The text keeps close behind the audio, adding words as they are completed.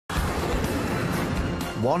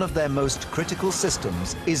One of their most critical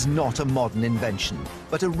systems is not a modern invention,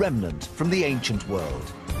 but a remnant from the ancient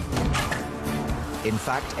world. In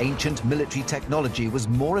fact, ancient military technology was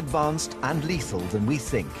more advanced and lethal than we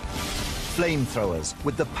think. Flamethrowers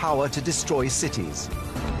with the power to destroy cities.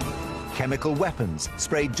 Chemical weapons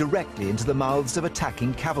sprayed directly into the mouths of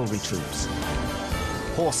attacking cavalry troops.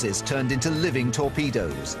 Horses turned into living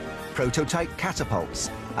torpedoes, prototype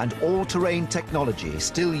catapults, and all-terrain technology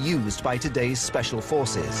still used by today's special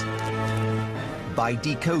forces. By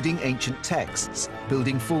decoding ancient texts,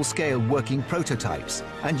 building full-scale working prototypes,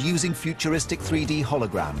 and using futuristic 3D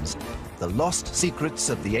holograms, the lost secrets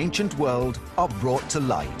of the ancient world are brought to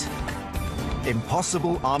light.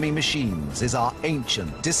 Impossible Army Machines is our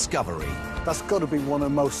ancient discovery. That's got to be one of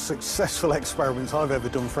the most successful experiments I've ever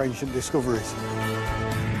done for ancient discoveries.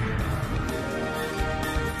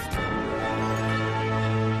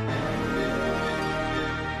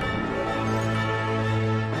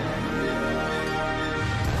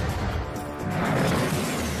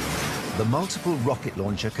 The multiple rocket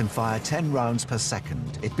launcher can fire 10 rounds per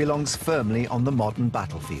second. It belongs firmly on the modern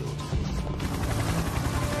battlefield.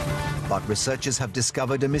 But researchers have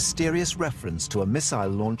discovered a mysterious reference to a missile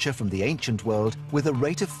launcher from the ancient world with a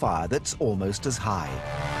rate of fire that's almost as high,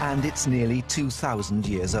 and it's nearly 2,000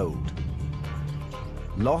 years old.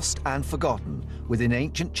 Lost and forgotten within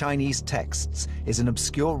ancient Chinese texts is an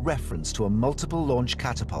obscure reference to a multiple launch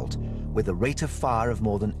catapult with a rate of fire of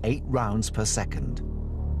more than 8 rounds per second.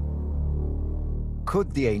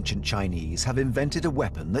 Could the ancient Chinese have invented a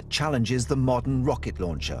weapon that challenges the modern rocket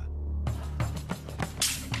launcher?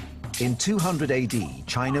 In 200 AD,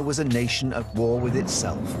 China was a nation at war with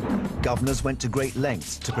itself. Governors went to great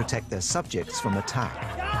lengths to protect their subjects from attack.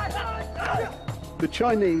 The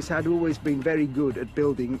Chinese had always been very good at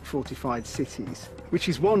building fortified cities, which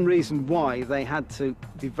is one reason why they had to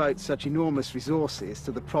devote such enormous resources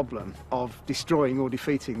to the problem of destroying or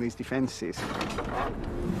defeating these defences.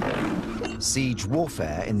 Siege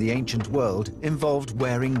warfare in the ancient world involved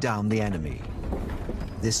wearing down the enemy.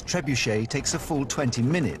 This trebuchet takes a full 20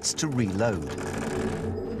 minutes to reload.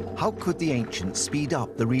 How could the ancients speed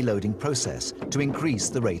up the reloading process to increase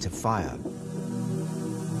the rate of fire?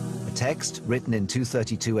 A text written in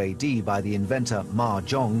 232 AD by the inventor Ma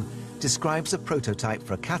Zhong describes a prototype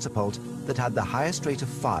for a catapult that had the highest rate of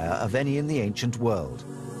fire of any in the ancient world.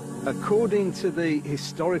 According to the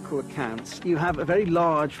historical accounts, you have a very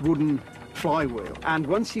large wooden flywheel, and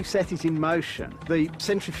once you set it in motion, the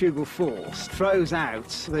centrifugal force throws out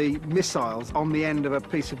the missiles on the end of a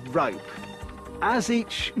piece of rope. As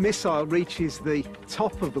each missile reaches the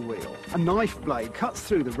top of the wheel, a knife blade cuts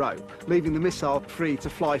through the rope, leaving the missile free to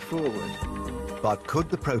fly forward. But could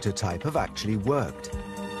the prototype have actually worked?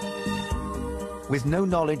 With no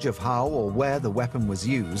knowledge of how or where the weapon was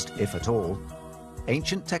used, if at all,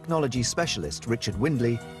 ancient technology specialist Richard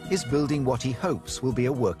Windley is building what he hopes will be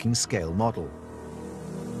a working scale model.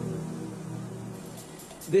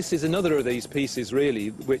 This is another of these pieces, really,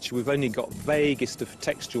 which we've only got vaguest of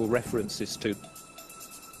textual references to.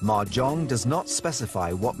 Ma Zhong does not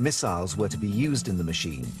specify what missiles were to be used in the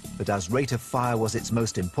machine, but as rate of fire was its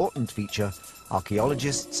most important feature,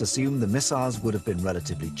 archaeologists assume the missiles would have been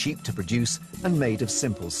relatively cheap to produce and made of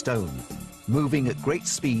simple stone, moving at great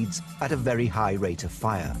speeds at a very high rate of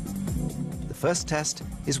fire. The first test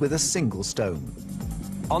is with a single stone.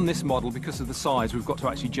 On this model, because of the size, we've got to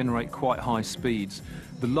actually generate quite high speeds.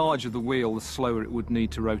 The larger the wheel, the slower it would need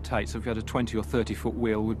to rotate. So if you had a 20 or 30-foot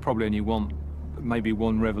wheel, we'd probably only want maybe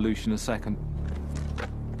 1 revolution a second.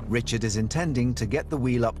 Richard is intending to get the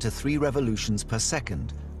wheel up to 3 revolutions per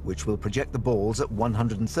second, which will project the balls at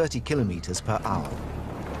 130 kilometers per hour.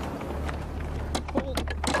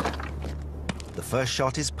 The first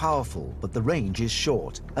shot is powerful, but the range is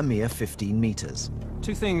short, a mere 15 meters.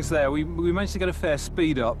 2 things there. We managed to get a fair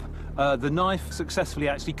speed up. The knife successfully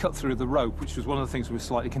actually cut through the rope, which was one of the things we were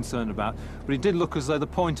slightly concerned about. But it did look as though the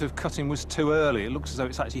point of cutting was too early. It looks as though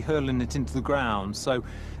it's actually hurling it into the ground. So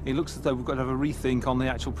it looks as though we've got to have a rethink on the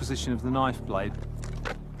actual position of the knife blade.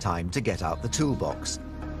 Time to get out the toolbox.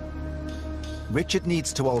 Richard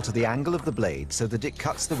needs to alter the angle of the blade so that it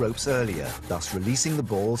cuts the ropes earlier, thus releasing the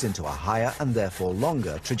balls into a higher and therefore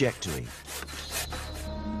longer trajectory.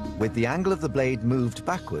 With the angle of the blade moved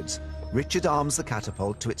backwards, Richard arms the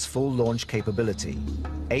catapult to its full launch capability.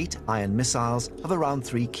 8 iron missiles of around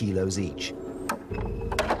 3 kilos each.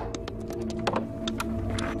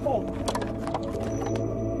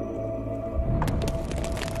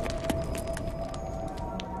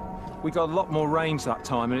 We got a lot more range that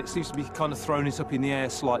time, and it seems to be kind of throwing it up in the air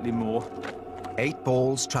slightly more. 8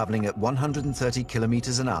 balls traveling at 130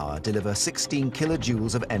 kilometers an hour deliver 16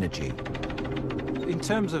 kilojoules of energy. In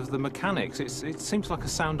terms of the mechanics, it seems like a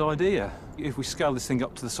sound idea. If we scale this thing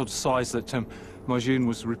up to the sort of size that Maijun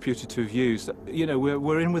was reputed to have used, you know,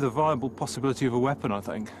 we're in with a viable possibility of a weapon, I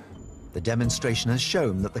think. The demonstration has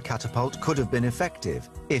shown that the catapult could have been effective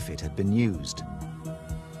if it had been used.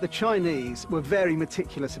 The Chinese were very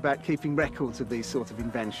meticulous about keeping records of these sort of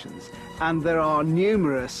inventions, and there are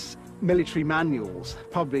numerous military manuals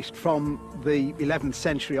published from the 11th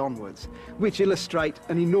century onwards, which illustrate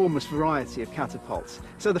an enormous variety of catapults.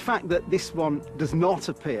 So the fact that this one does not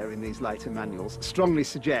appear in these later manuals strongly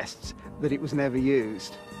suggests that it was never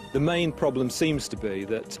used. The main problem seems to be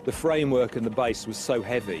that the framework and the base was so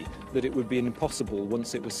heavy that it would be impossible,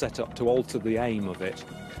 once it was set up, to alter the aim of it.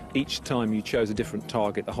 Each time you chose a different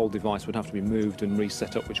target, the whole device would have to be moved and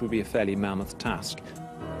reset up, which would be a fairly mammoth task.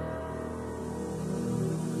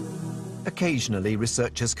 Occasionally,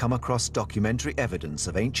 researchers come across documentary evidence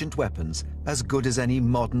of ancient weapons as good as any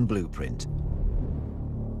modern blueprint.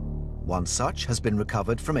 One such has been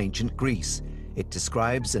recovered from ancient Greece. It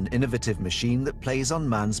describes an innovative machine that plays on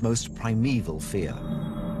man's most primeval fear.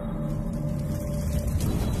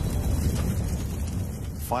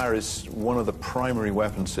 Fire is one of the primary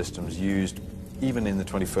weapon systems used even in the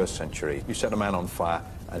 21st century. You set a man on fire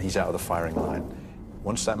and he's out of the firing line.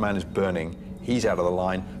 Once that man is burning, he's out of the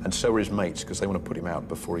line, and so are his mates, because they want to put him out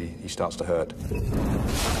before he starts to hurt.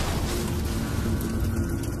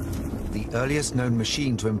 The earliest known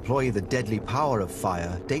machine to employ the deadly power of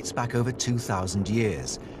fire dates back over 2,000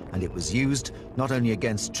 years, and it was used not only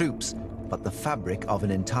against troops, but the fabric of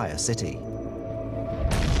an entire city.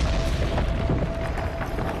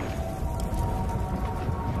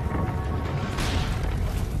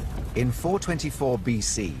 In 424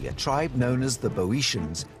 BC, a tribe known as the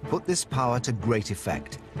Boeotians put this power to great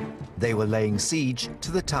effect. They were laying siege to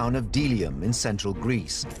the town of Delium in central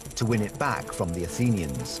Greece to win it back from the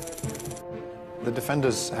Athenians. The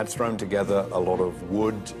defenders had thrown together a lot of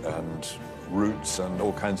wood and roots and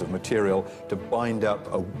all kinds of material to bind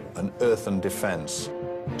up an earthen defense.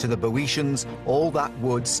 To the Boeotians, all that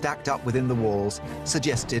wood stacked up within the walls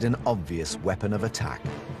suggested an obvious weapon of attack.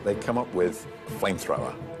 They come up with a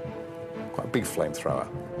flamethrower, quite a big flamethrower.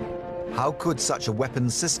 How could such a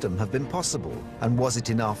weapons system have been possible, and was it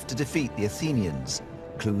enough to defeat the Athenians?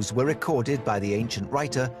 Clues were recorded by the ancient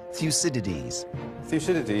writer Thucydides.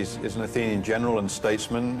 Thucydides is an Athenian general and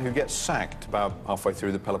statesman who gets sacked about halfway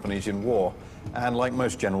through the Peloponnesian War. And like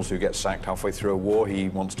most generals who get sacked halfway through a war, he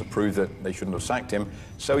wants to prove that they shouldn't have sacked him.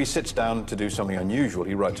 So he sits down to do something unusual.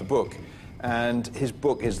 He writes a book. And his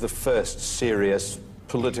book is the first serious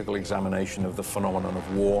political examination of the phenomenon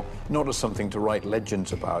of war, not as something to write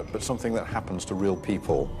legends about, but something that happens to real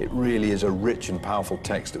people. It really is a rich and powerful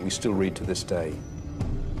text that we still read to this day.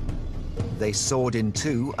 They sawed in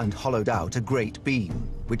two and hollowed out a great beam,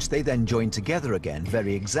 which they then joined together again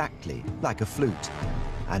very exactly, like a flute,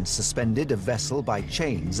 and suspended a vessel by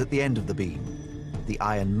chains at the end of the beam. The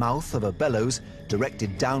iron mouth of a bellows,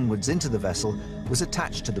 directed downwards into the vessel, was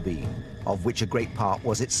attached to the beam, of which a great part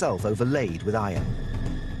was itself overlaid with iron.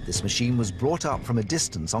 This machine was brought up from a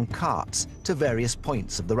distance on carts to various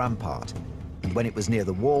points of the rampart, and when it was near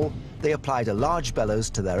the wall, they applied a large bellows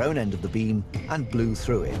to their own end of the beam and blew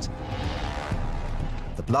through it.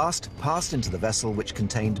 The blast passed into the vessel, which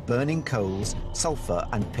contained burning coals, sulfur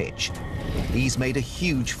and pitch. These made a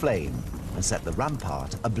huge flame and set the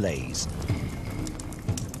rampart ablaze.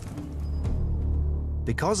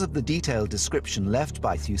 Because of the detailed description left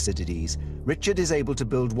by Thucydides, Richard is able to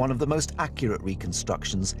build one of the most accurate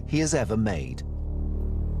reconstructions he has ever made.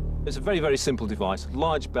 It's a very, very simple device.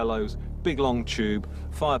 Large bellows, big long tube,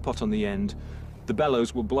 fire pot on the end. The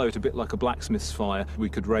bellows will blow it a bit like a blacksmith's fire. We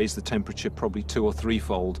could raise the temperature probably 2- or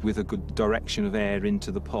 3-fold with a good direction of air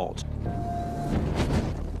into the pot.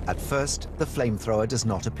 At first, the flamethrower does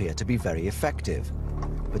not appear to be very effective.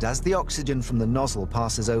 But as the oxygen from the nozzle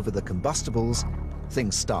passes over the combustibles,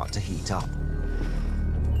 things start to heat up.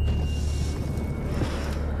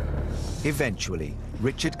 Eventually,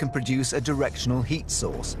 Richard can produce a directional heat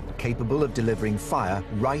source capable of delivering fire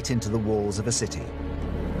right into the walls of a city.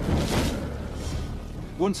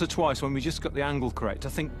 Once or twice, when we just got the angle correct, I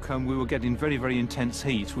think we were getting very, very intense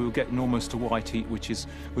heat. We were getting almost a white heat, which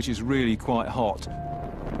is really quite hot.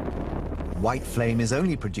 White flame is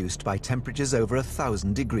only produced by temperatures over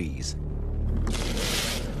 1,000 degrees.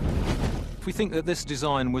 If we think that this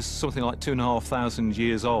design was something like 2,500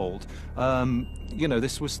 years old, you know,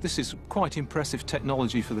 this is quite impressive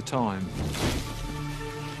technology for the time.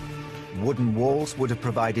 Wooden walls would have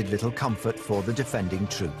provided little comfort for the defending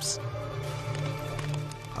troops.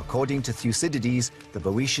 According to Thucydides, the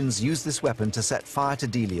Boeotians used this weapon to set fire to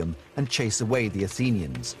Delium and chase away the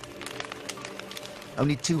Athenians.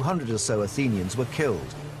 only 200 or so Athenians were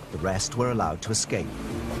killed. The rest were allowed to escape.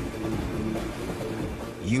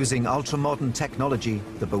 Using ultra-modern technology,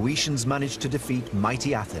 the Boeotians managed to defeat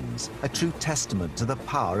mighty Athens, a true testament to the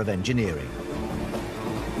power of engineering.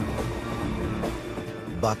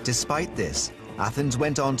 But despite this, Athens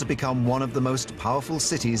went on to become one of the most powerful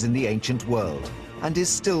cities in the ancient world, and is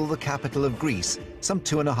still the capital of Greece some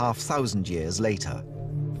 2,500 years later.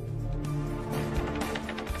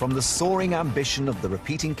 From the soaring ambition of the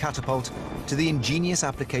repeating catapult to the ingenious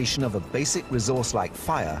application of a basic resource like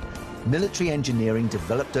fire, military engineering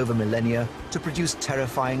developed over millennia to produce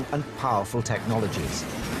terrifying and powerful technologies.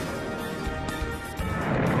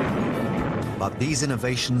 But these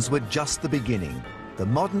innovations were just the beginning. The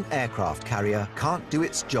modern aircraft carrier can't do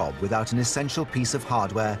its job without an essential piece of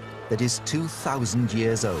hardware that is 2,000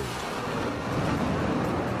 years old.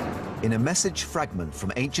 In a message fragment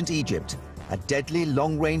from ancient Egypt, a deadly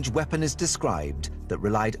long-range weapon is described that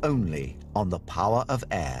relied only on the power of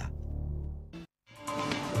air.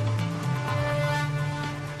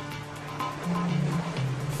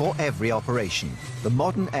 For every operation, the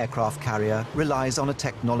modern aircraft carrier relies on a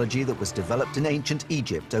technology that was developed in ancient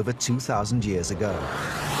Egypt over 2,000 years ago.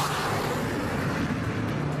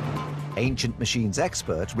 Ancient machines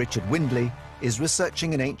expert Richard Windley is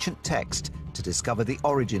researching an ancient text to discover the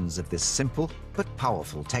origins of this simple but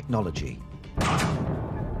powerful technology.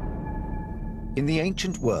 In the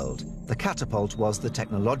ancient world, the catapult was the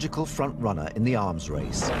technological front-runner in the arms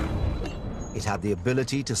race. It had the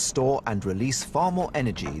ability to store and release far more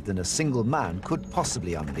energy than a single man could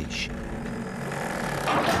possibly unleash.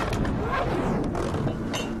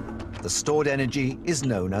 The stored energy is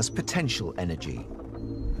known as potential energy.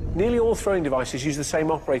 Nearly all throwing devices use the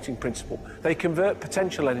same operating principle. They convert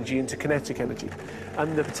potential energy into kinetic energy.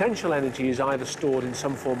 And the potential energy is either stored in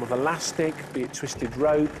some form of elastic, be it twisted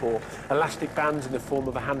rope, or elastic bands in the form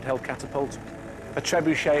of a handheld catapult. A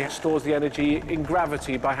trebuchet stores the energy in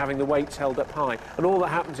gravity by having the weights held up high. And all that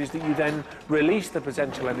happens is that you then release the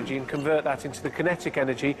potential energy and convert that into the kinetic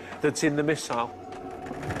energy that's in the missile.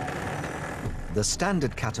 The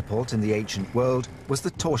standard catapult in the ancient world was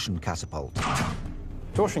the torsion catapult.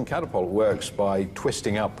 Torsion catapult works by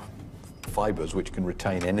twisting up fibers which can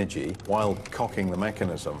retain energy while cocking the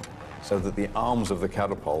mechanism so that the arms of the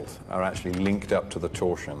catapult are actually linked up to the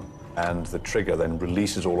torsion, and the trigger then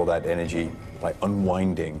releases all of that energy by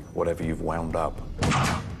unwinding whatever you've wound up.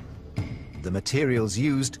 The materials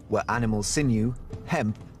used were animal sinew,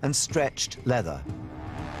 hemp, and stretched leather.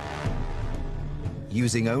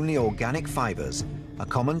 Using only organic fibers, a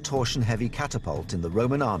common torsion-heavy catapult in the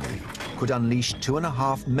Roman army could unleash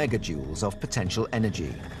 2.5 megajoules of potential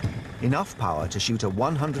energy, enough power to shoot a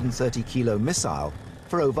 130-kilo missile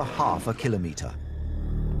for over half a kilometer.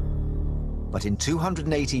 But in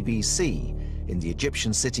 280 BC, in the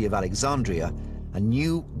Egyptian city of Alexandria, a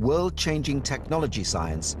new world-changing technology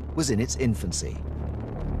science was in its infancy.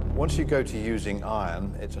 Once you go to using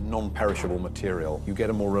iron, it's a non-perishable material. You get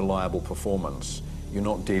a more reliable performance. You're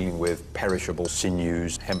not dealing with perishable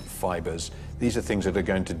sinews, hemp fibers. These are things that are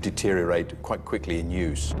going to deteriorate quite quickly in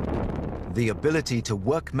use. The ability to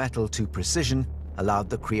work metal to precision allowed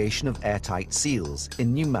the creation of airtight seals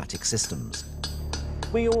in pneumatic systems.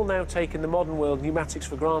 We all now take in the modern world pneumatics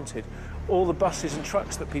for granted. All the buses and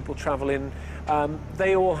trucks that people travel in,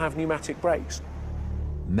 they all have pneumatic brakes.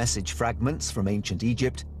 Message fragments from ancient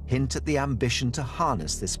Egypt hint at the ambition to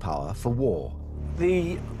harness this power for war.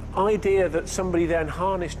 The idea that somebody then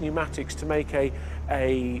harnessed pneumatics to make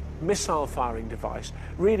a missile firing device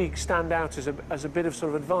really stand out as a bit of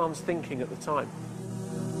sort of advanced thinking at the time.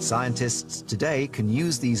 Scientists today can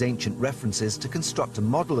use these ancient references to construct a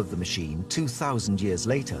model of the machine 2,000 years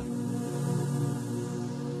later.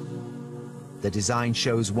 The design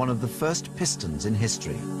shows one of the first pistons in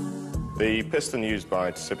history. The piston used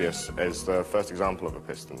by Ctesibius is the first example of a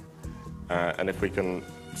piston. And if we can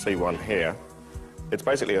see one here, it's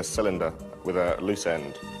basically a cylinder with a loose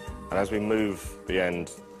end. And as we move the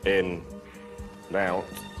end in and out,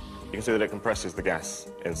 you can see that it compresses the gas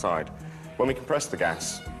inside. When we compress the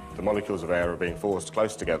gas, the molecules of air are being forced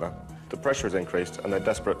close together. The pressure is increased and they're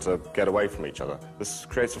desperate to get away from each other. This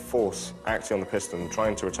creates a force acting on the piston,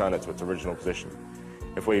 trying to return it to its original position.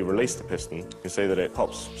 If we release the piston, you can see that it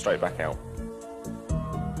pops straight back out.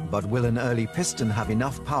 But will an early piston have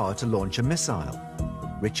enough power to launch a missile?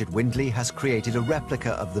 Richard Windley has created a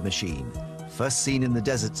replica of the machine, first seen in the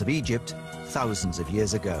deserts of Egypt thousands of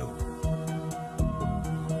years ago.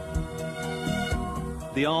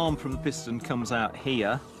 The arm from the piston comes out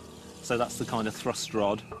here, so that's the kind of thrust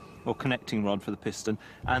rod or connecting rod for the piston,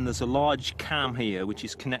 and there's a large cam here which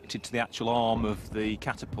is connected to the actual arm of the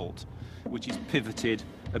catapult. which is pivoted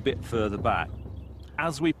a bit further back.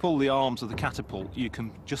 As we pull the arms of the catapult, you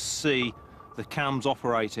can just see the cams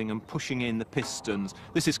operating and pushing in the pistons.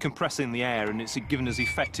 This is compressing the air, and it's giving us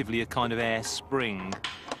effectively a kind of air spring.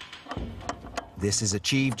 This is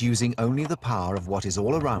achieved using only the power of what is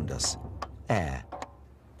all around us, air.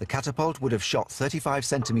 The catapult would have shot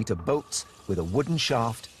 35-centimeter bolts with a wooden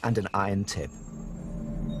shaft and an iron tip.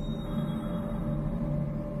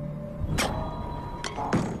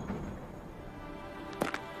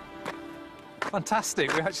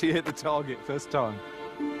 Fantastic, we actually hit the target first time.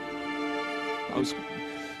 I was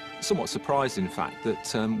somewhat surprised, in fact,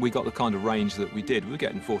 that we got the kind of range that we did. We were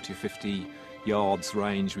getting 40 or 50 yards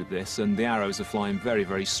range with this, and the arrows are flying very,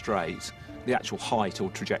 very straight. The actual height or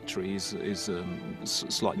trajectory is a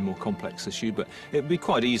slightly more complex issue, but it'd be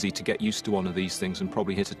quite easy to get used to one of these things and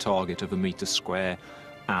probably hit a target of a metre square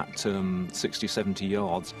at 60, 70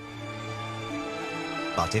 yards.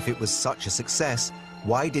 But if it was such a success,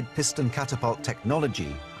 why did piston catapult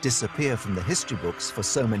technology disappear from the history books for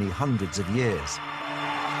so many hundreds of years?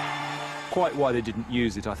 Quite why they didn't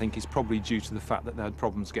use it, I think, is probably due to the fact that they had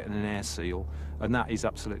problems getting an air seal, and that is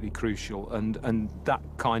absolutely crucial. And that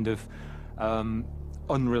kind of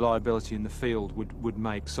unreliability in the field would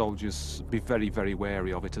make soldiers be very, very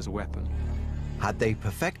wary of it as a weapon. Had they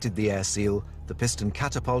perfected the air seal, the piston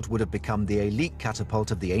catapult would have become the elite catapult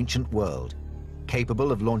of the ancient world,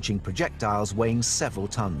 capable of launching projectiles weighing several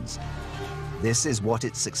tons. This is what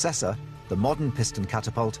its successor, the modern piston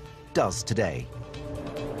catapult, does today.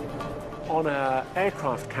 On an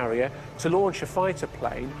aircraft carrier, to launch a fighter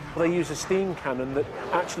plane, they use a steam cannon that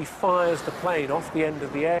actually fires the plane off the end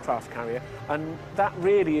of the aircraft carrier, and that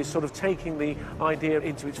really is sort of taking the idea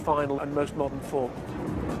into its final and most modern form.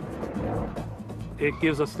 It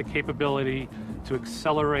gives us the capability to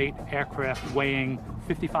accelerate aircraft weighing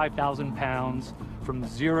 55,000 pounds from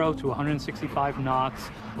 0 to 165 knots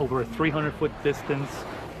over a 300-foot distance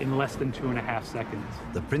in less than 2.5 seconds.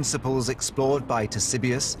 The principles explored by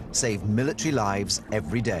Ctesibius save military lives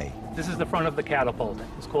every day. This is the front of the catapult.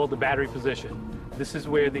 It's called the battery position. This is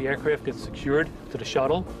where the aircraft gets secured to the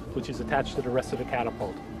shuttle, which is attached to the rest of the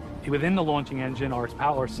catapult. Within the launching engine are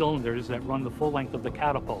power cylinders that run the full length of the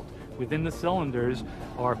catapult. Within the cylinders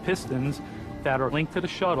are pistons that are linked to the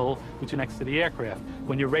shuttle, which are next to the aircraft.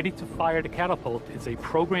 When you're ready to fire the catapult, it's a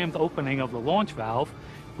programmed opening of the launch valve,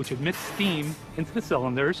 which emits steam into the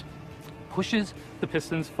cylinders, pushes the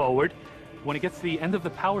pistons forward. When it gets to the end of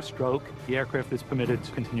the power stroke, the aircraft is permitted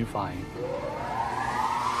to continue flying.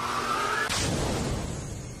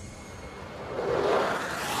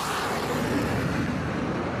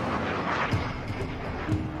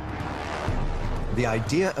 The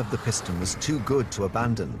idea of the piston was too good to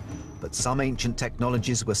abandon, but some ancient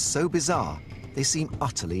technologies were so bizarre, they seem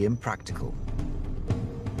utterly impractical.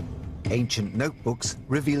 Ancient notebooks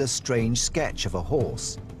reveal a strange sketch of a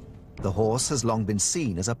horse. The horse has long been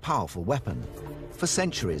seen as a powerful weapon. For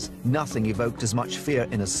centuries, nothing evoked as much fear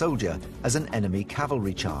in a soldier as an enemy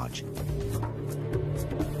cavalry charge.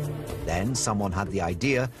 Then someone had the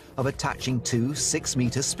idea of attaching two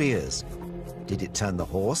 6-meter spears. Did it turn the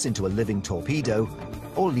horse into a living torpedo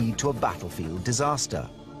or lead to a battlefield disaster?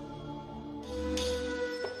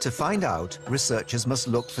 To find out, researchers must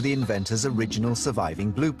look for the inventor's original surviving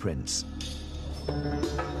blueprints.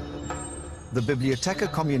 The Biblioteca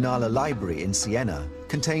Comunale Library in Siena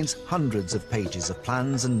contains hundreds of pages of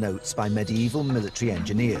plans and notes by medieval military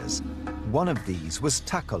engineers. One of these was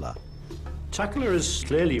Taccola. Taccola is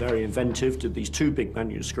clearly very inventive, to these two big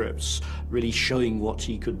manuscripts, really showing what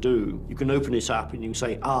he could do. You can open it up and you can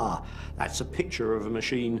say, ah, that's a picture of a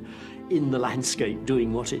machine in the landscape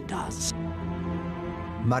doing what it does.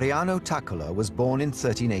 Mariano Taccola was born in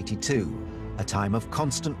 1382, a time of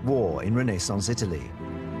constant war in Renaissance Italy.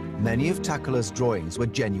 Many of Taccola's drawings were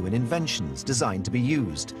genuine inventions designed to be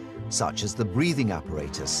used, such as the breathing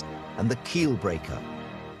apparatus and the keel breaker.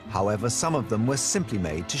 However, some of them were simply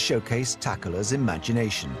made to showcase Taccola's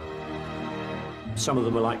imagination. Some of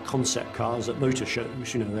them are like concept cars at motor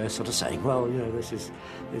shows, you know, they're sort of saying, well, you know,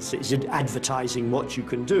 it's advertising what you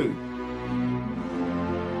can do.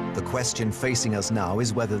 The question facing us now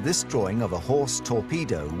is whether this drawing of a horse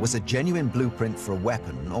torpedo was a genuine blueprint for a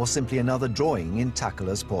weapon or simply another drawing in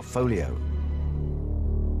Taccola's portfolio.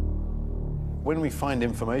 When we find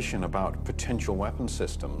information about potential weapon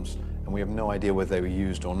systems and we have no idea whether they were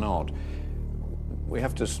used or not, we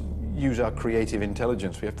have to use our creative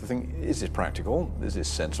intelligence. We have to think, is this practical? Is this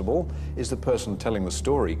sensible? Is the person telling the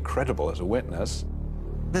story credible as a witness?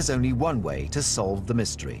 There's only one way to solve the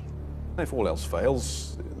mystery. If all else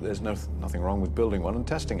fails, there's nothing wrong with building one and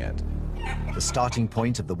testing it. The starting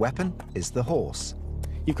point of the weapon is the horse.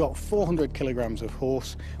 You've got 400 kilograms of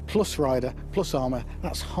horse, plus rider, plus armour.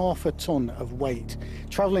 That's half a ton of weight.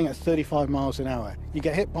 Travelling at 35 miles an hour, you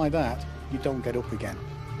get hit by that, you don't get up again.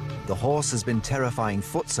 The horse has been terrifying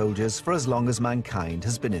foot soldiers for as long as mankind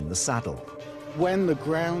has been in the saddle. When the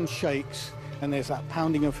ground shakes and there's that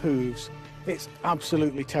pounding of hooves, it's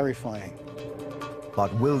absolutely terrifying.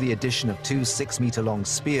 But will the addition of 2 6-metre-long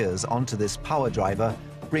spears onto this power driver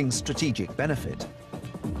bring strategic benefit?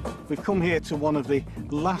 We've come here to one of the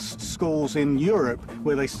last schools in Europe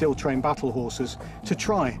where they still train battle horses to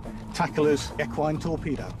try Tackler's equine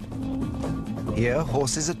torpedo. Here,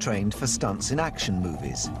 horses are trained for stunts in action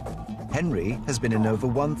movies. Henry has been in over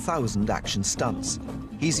 1,000 action stunts.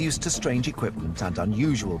 He's used to strange equipment and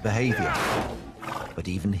unusual behaviour. But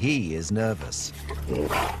even he is nervous.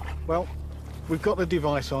 Well, we've got the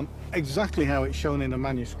device on exactly how it's shown in the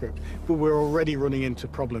manuscript, but we're already running into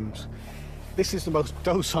problems. This is the most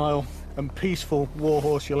docile and peaceful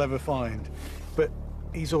warhorse you'll ever find, but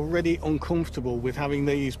he's already uncomfortable with having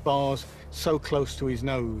these bars so close to his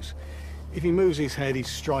nose. If he moves his head, he's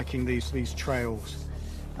striking these trails.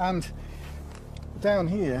 And down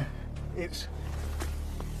here, it's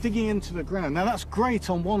digging into the ground. Now that's great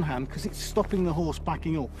on one hand because it's stopping the horse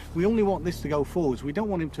backing up. We only want this to go forwards. We don't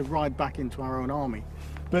want him to ride back into our own army.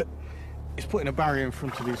 But it's putting a barrier in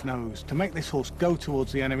front of his nose. To make this horse go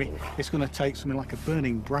towards the enemy, it's going to take something like a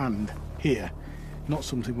burning brand here. Not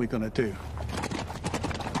something we're going to do.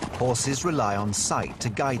 Horses rely on sight to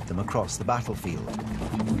guide them across the battlefield.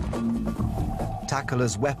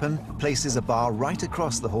 Tackler's weapon places a bar right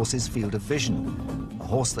across the horse's field of vision. A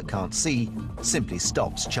horse that can't see simply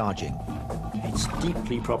stops charging. It's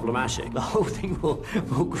deeply problematic. The whole thing will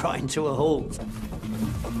grind to a halt.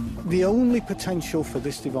 The only potential for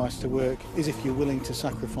this device to work is if you're willing to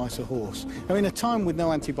sacrifice a horse. Now, in a time with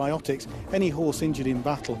no antibiotics, any horse injured in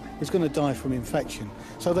battle is going to die from infection.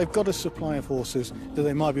 So they've got a supply of horses that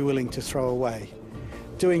they might be willing to throw away.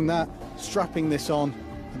 Doing that, strapping this on,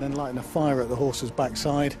 and then lighting a fire at the horse's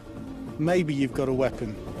backside, maybe you've got a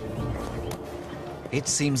weapon. It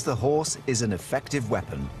seems the horse is an effective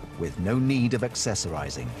weapon with no need of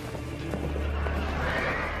accessorizing.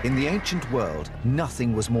 In the ancient world,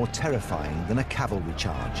 nothing was more terrifying than a cavalry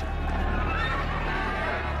charge.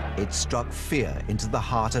 It struck fear into the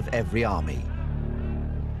heart of every army.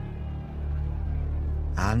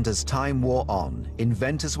 And as time wore on,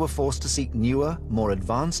 inventors were forced to seek newer, more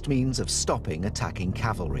advanced means of stopping attacking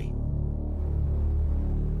cavalry.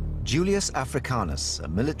 Julius Africanus, a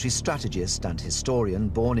military strategist and historian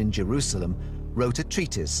born in Jerusalem, wrote a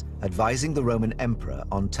treatise advising the Roman emperor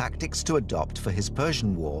on tactics to adopt for his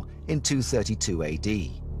Persian War in 232 AD.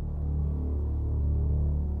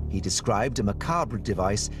 He described a macabre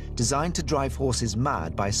device designed to drive horses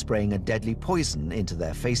mad by spraying a deadly poison into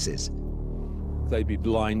their faces. They'd be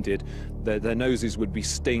blinded, their noses would be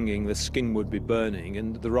stinging, the skin would be burning,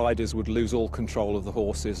 and the riders would lose all control of the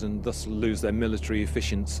horses and thus lose their military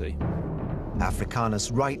efficiency.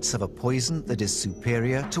 Africanus writes of a poison that is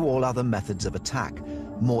superior to all other methods of attack,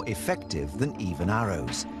 more effective than even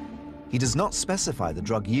arrows. He does not specify the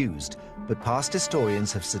drug used, but past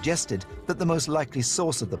historians have suggested that the most likely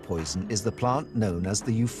source of the poison is the plant known as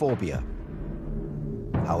the euphorbia.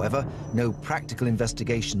 However, no practical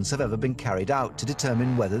investigations have ever been carried out to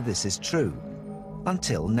determine whether this is true,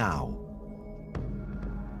 until now.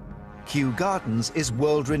 Kew Gardens is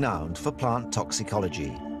world-renowned for plant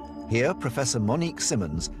toxicology. Here, Professor Monique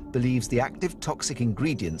Simmons believes the active toxic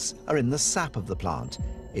ingredients are in the sap of the plant,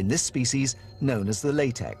 in this species known as the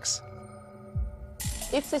latex.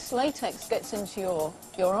 If this latex gets into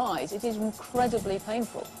your eyes, it is incredibly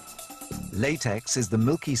painful. Latex is the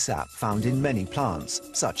milky sap found in many plants,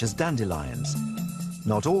 such as dandelions.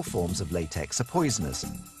 Not all forms of latex are poisonous.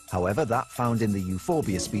 However, that found in the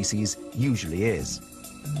euphorbia species usually is.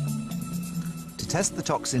 To test the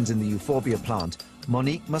toxins in the euphorbia plant,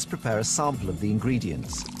 Monique must prepare a sample of the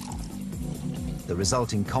ingredients. The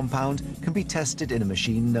resulting compound can be tested in a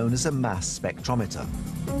machine known as a mass spectrometer.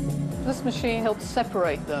 This machine helps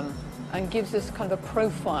separate them and gives us kind of a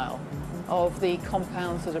profile of the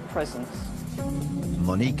compounds that are present.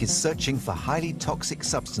 Monique is searching for highly toxic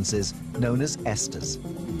substances known as esters.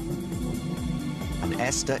 An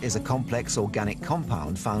ester is a complex organic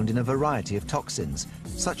compound found in a variety of toxins,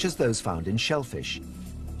 such as those found in shellfish.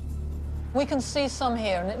 We can see some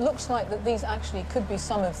here, and it looks like that these actually could be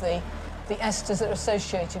some of the esters that are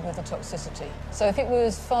associated with the toxicity. So if it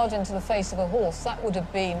was fired into the face of a horse, that would have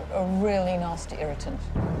been a really nasty irritant.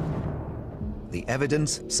 The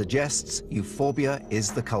evidence suggests euphorbia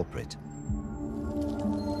is the culprit.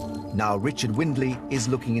 Now Richard Windley is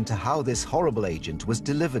looking into how this horrible agent was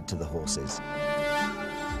delivered to the horses.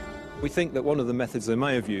 We think that one of the methods they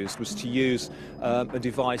may have used was to use a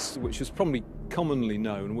device which was probably commonly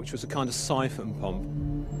known, which was a kind of siphon pump.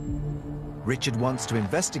 Richard wants to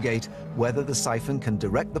investigate whether the siphon can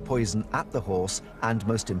direct the poison at the horse and,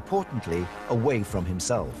 most importantly, away from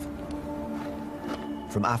himself.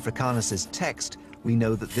 From Africanus's text, we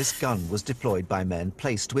know that this gun was deployed by men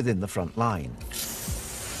placed within the front line.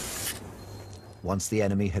 Once the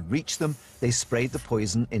enemy had reached them, they sprayed the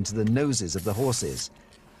poison into the noses of the horses.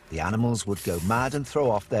 The animals would go mad and throw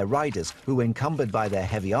off their riders, who, encumbered by their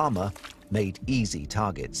heavy armor, made easy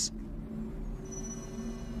targets.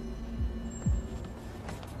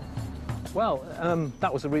 Well,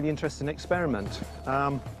 that was a really interesting experiment.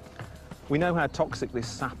 We know how toxic this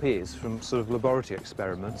sap is from sort of laboratory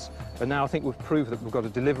experiments, and now I think we've proved that we've got a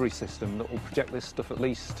delivery system that will project this stuff at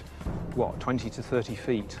least, what, 20 to 30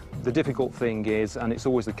 feet. The difficult thing is, and it's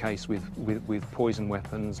always the case with poison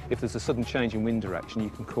weapons, if there's a sudden change in wind direction,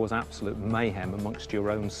 you can cause absolute mayhem amongst your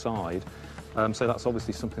own side. So that's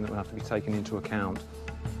obviously something that will have to be taken into account.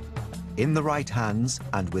 In the right hands,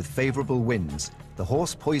 and with favourable winds, the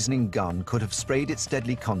horse poisoning gun could have sprayed its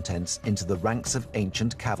deadly contents into the ranks of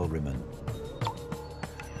ancient cavalrymen.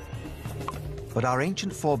 But our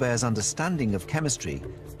ancient forebears' understanding of chemistry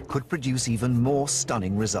could produce even more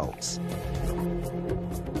stunning results.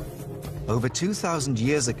 Over 2,000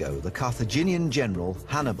 years ago, the Carthaginian general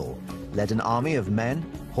Hannibal led an army of men,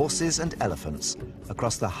 horses and elephants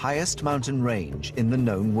across the highest mountain range in the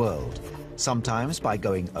known world, sometimes by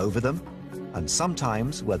going over them, and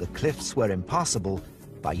sometimes, where the cliffs were impassable,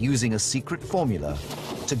 by using a secret formula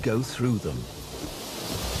to go through them.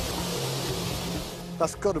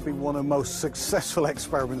 That's got to be one of the most successful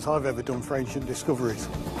experiments I've ever done for ancient discoveries.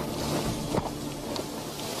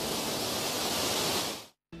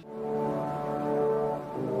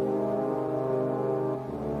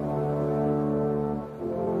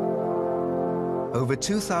 Over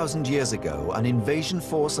 2,000 years ago, an invasion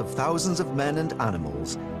force of thousands of men and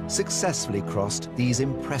animals successfully crossed these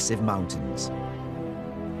impressive mountains.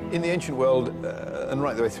 In the ancient world, and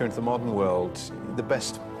right the way through into the modern world, the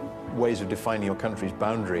best ways of defining your country's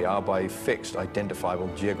boundary are by fixed, identifiable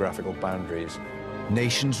geographical boundaries.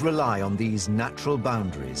 Nations rely on these natural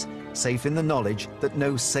boundaries, safe in the knowledge that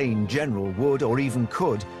no sane general would or even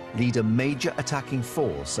could lead a major attacking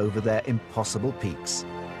force over their impossible peaks.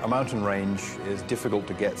 A mountain range is difficult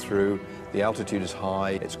to get through. The altitude is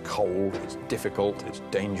high, it's cold, it's difficult, it's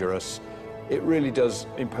dangerous. It really does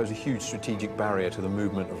impose a huge strategic barrier to the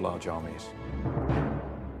movement of large armies.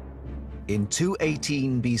 In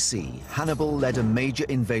 218 BC, Hannibal led a major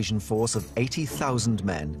invasion force of 80,000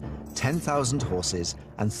 men, 10,000 horses,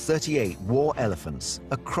 and 38 war elephants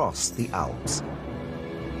across the Alps.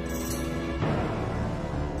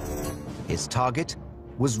 His target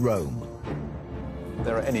was Rome.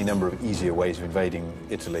 There are any number of easier ways of invading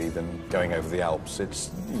Italy than going over the Alps. It's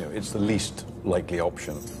the least likely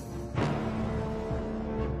option.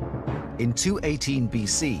 In 218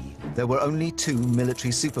 BC, there were only two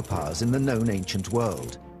military superpowers in the known ancient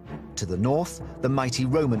world. To the north, the mighty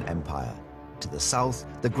Roman Empire. To the south,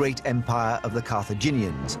 the great empire of the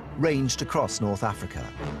Carthaginians, ranged across North Africa.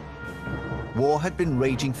 War had been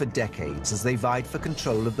raging for decades as they vied for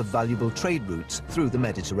control of the valuable trade routes through the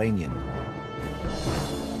Mediterranean.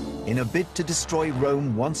 In a bid to destroy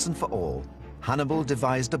Rome once and for all, Hannibal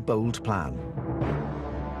devised a bold plan.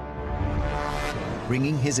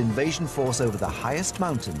 Bringing his invasion force over the highest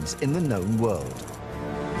mountains in the known world.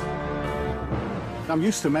 I'm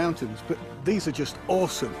used to mountains, but these are just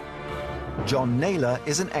awesome. John Naylor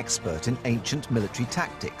is an expert in ancient military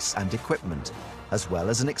tactics and equipment, as well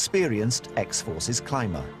as an experienced ex-forces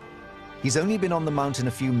climber. He's only been on the mountain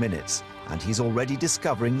a few minutes, and he's already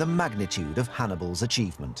discovering the magnitude of Hannibal's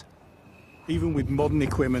achievement. Even with modern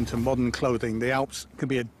equipment and modern clothing, the Alps can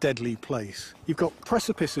be a deadly place. You've got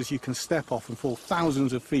precipices you can step off and fall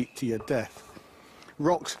thousands of feet to your death.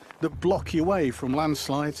 Rocks that block your way from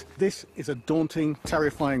landslides. This is a daunting,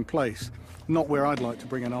 terrifying place, not where I'd like to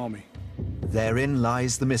bring an army. Therein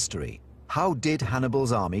lies the mystery. How did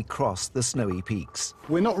Hannibal's army cross the snowy peaks?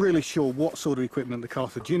 We're not really sure what sort of equipment the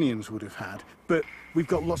Carthaginians would have had, but we've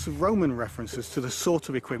got lots of Roman references to the sort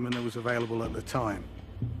of equipment that was available at the time.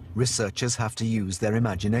 Researchers have to use their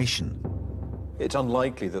imagination. It's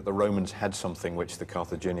unlikely that the Romans had something which the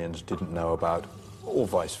Carthaginians didn't know about, or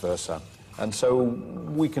vice versa. And so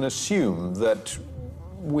we can assume that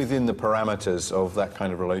within the parameters of that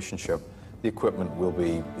kind of relationship, the equipment will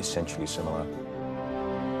be essentially similar.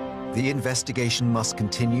 The investigation must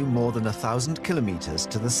continue more than 1,000 kilometers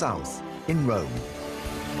to the south, in Rome.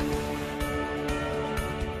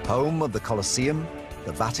 Home of the Colosseum,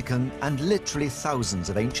 the Vatican, and literally thousands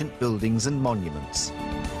of ancient buildings and monuments.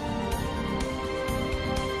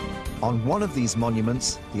 On one of these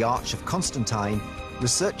monuments, the Arch of Constantine,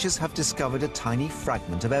 researchers have discovered a tiny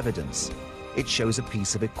fragment of evidence. It shows a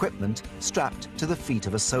piece of equipment strapped to the feet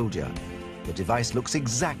of a soldier. The device looks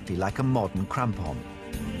exactly like a modern crampon.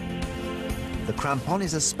 The crampon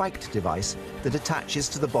is a spiked device that attaches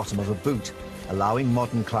to the bottom of a boot, allowing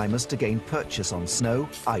modern climbers to gain purchase on snow,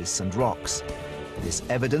 ice, and rocks. This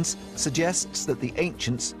evidence suggests that the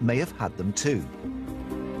ancients may have had them too.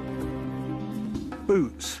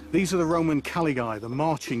 Boots. These are the Roman caligae, the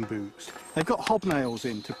marching boots. They've got hobnails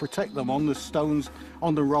in to protect them on the stones,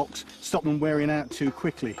 on the rocks, stop them wearing out too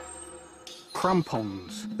quickly.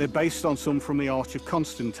 Crampons. They're based on some from the Arch of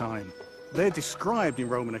Constantine. They're described in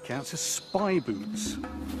Roman accounts as spy boots.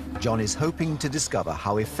 John is hoping to discover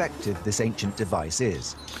how effective this ancient device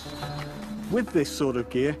is. With this sort of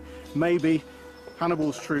gear, maybe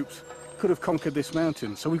Hannibal's troops could have conquered this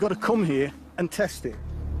mountain. So we've got to come here and test it.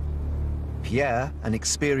 Pierre, an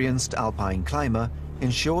experienced alpine climber,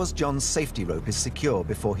 ensures John's safety rope is secure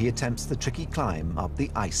before he attempts the tricky climb up the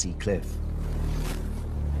icy cliff.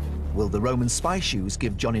 Will the Roman spy shoes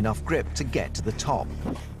give John enough grip to get to the top?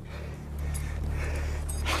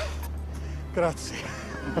 Grazie.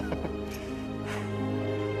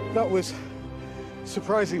 That was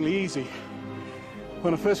surprisingly easy.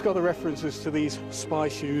 When I first got the references to these spy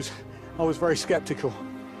shoes, I was very skeptical,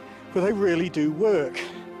 but they really do work.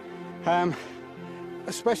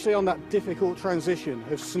 Especially on that difficult transition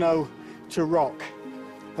of snow to rock.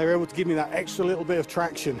 They were able to give me that extra little bit of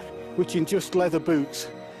traction, which in just leather boots,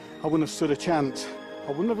 I wouldn't have stood a chance. I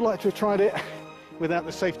wouldn't have liked to have tried it without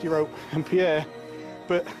the safety rope and Pierre,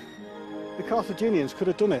 but the Carthaginians could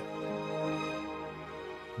have done it.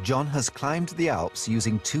 John has climbed the Alps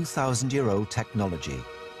using 2,000-year-old technology.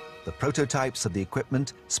 The prototypes of the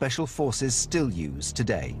equipment special forces still use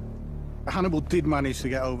today. Hannibal did manage to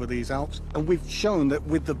get over these Alps, and we've shown that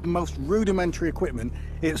with the most rudimentary equipment,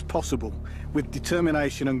 it's possible. With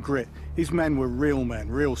determination and grit, his men were real men,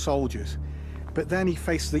 real soldiers. But then he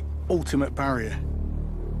faced the ultimate barrier.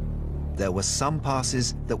 There were some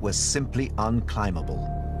passes that were simply unclimbable.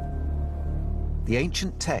 The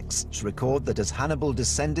ancient texts record that as Hannibal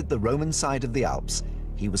descended the Roman side of the Alps,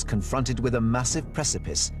 he was confronted with a massive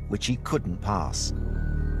precipice which he couldn't pass.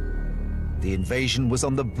 The invasion was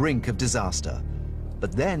on the brink of disaster,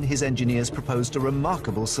 but then his engineers proposed a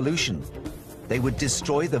remarkable solution. They would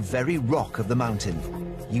destroy the very rock of the mountain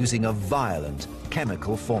using a violent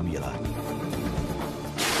chemical formula.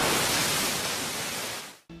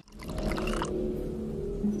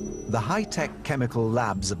 The high-tech chemical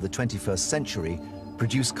labs of the 21st century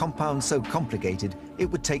produce compounds so complicated it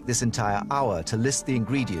would take this entire hour to list the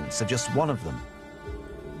ingredients of just one of them.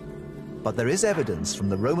 But there is evidence from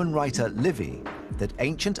the Roman writer Livy that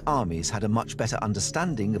ancient armies had a much better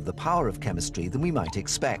understanding of the power of chemistry than we might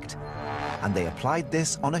expect, and they applied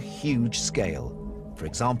this on a huge scale, for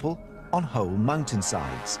example, on whole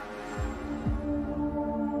mountainsides.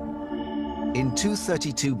 In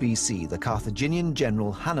 232 BC, the Carthaginian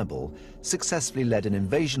general Hannibal successfully led an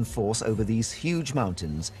invasion force over these huge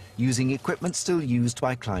mountains using equipment still used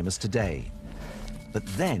by climbers today. But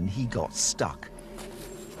then he got stuck.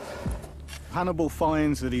 Hannibal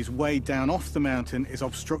finds that his way down off the mountain is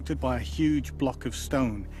obstructed by a huge block of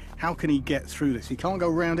stone. How can he get through this? He can't go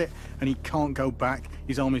around it and he can't go back.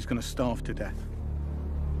 His army's going to starve to death.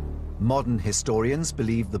 Modern historians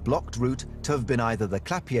believe the blocked route to have been either the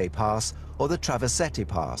Clapier Pass or the Traversette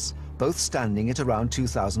Pass, both standing at around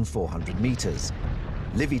 2,400 meters.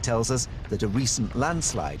 Livy tells us that a recent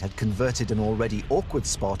landslide had converted an already awkward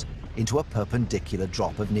spot into a perpendicular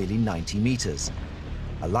drop of nearly 90 meters.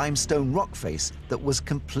 A limestone rock face that was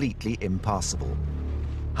completely impassable.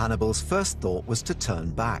 Hannibal's first thought was to turn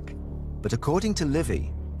back, but according to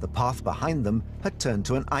Livy, the path behind them had turned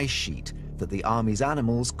to an ice sheet that the army's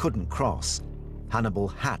animals couldn't cross. Hannibal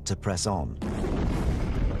had to press on.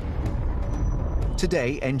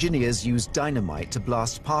 Today, engineers use dynamite to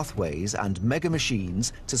blast pathways and mega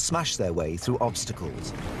machines to smash their way through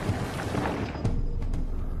obstacles.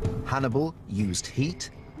 Hannibal used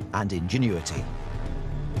heat and ingenuity.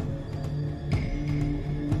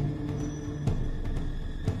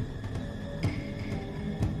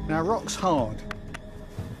 Now, rock's hard.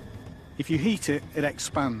 If you heat it, it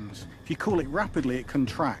expands. If you cool it rapidly, it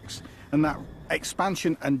contracts. And that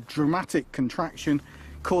expansion and dramatic contraction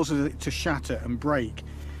causes it to shatter and break.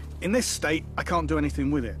 In this state, I can't do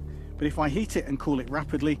anything with it. But if I heat it and cool it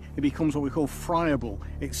rapidly, it becomes what we call friable.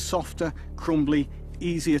 It's softer, crumbly,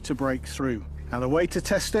 easier to break through. Now, the way to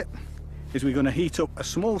test it is we're going to heat up a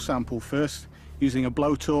small sample first using a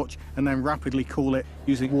blowtorch and then rapidly cool it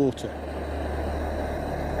using water.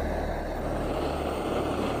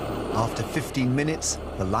 After 15 minutes,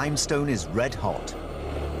 the limestone is red hot.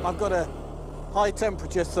 I've got a high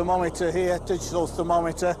temperature thermometer here, digital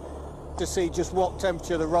thermometer, to see just what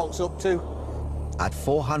temperature the rock's up to. At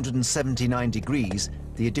 479 degrees,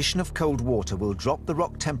 the addition of cold water will drop the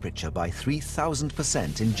rock temperature by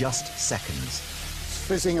 3,000% in just seconds. It's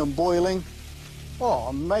fizzing and boiling. Oh,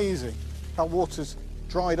 amazing. That water's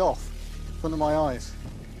dried off in front of my eyes.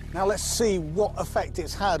 Now let's see what effect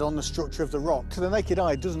it's had on the structure of the rock. To the naked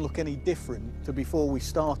eye, it doesn't look any different to before we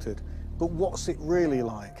started. But what's it really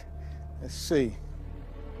like? Let's see.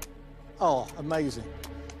 Oh, amazing.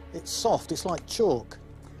 It's soft, it's like chalk.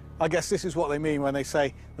 I guess this is what they mean when they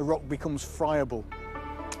say the rock becomes friable.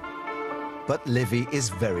 But Livy is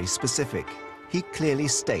very specific. He clearly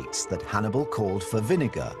states that Hannibal called for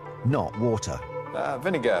vinegar, not water.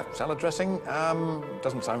 Vinegar, salad dressing,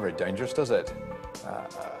 doesn't sound very dangerous, does it?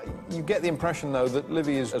 You get the impression, though, that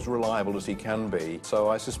Livy is as reliable as he can be, so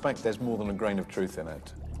I suspect there's more than a grain of truth in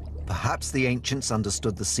it. Perhaps the ancients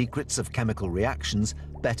understood the secrets of chemical reactions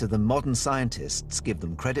better than modern scientists give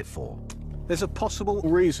them credit for. There's a possible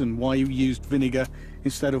reason why you used vinegar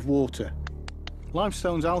instead of water.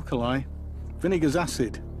 Limestone's alkali, vinegar's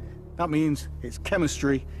acid. That means it's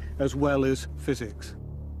chemistry as well as physics.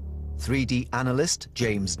 3D analyst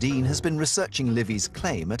James Dean has been researching Livy's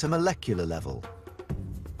claim at a molecular level.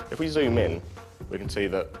 If we zoom in, we can see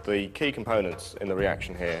that the key components in the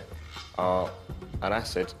reaction here are an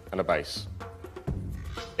acid and a base.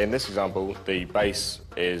 In this example, the base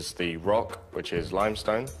is the rock, which is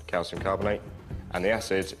limestone, calcium carbonate, and the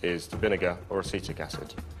acid is the vinegar or acetic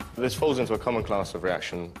acid. This falls into a common class of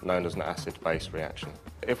reaction known as an acid-base reaction.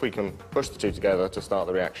 If we can push the two together to start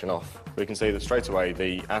the reaction off, we can see that straight away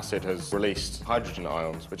the acid has released hydrogen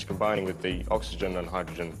ions, which are combining with the oxygen and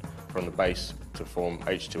hydrogen from the base to form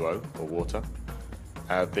H2O, or water.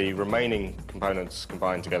 The remaining components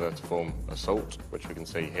combine together to form a salt, which we can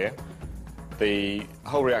see here. The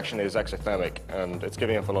whole reaction is exothermic, and it's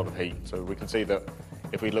giving off a lot of heat. So we can see that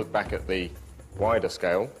if we look back at the wider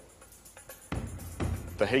scale,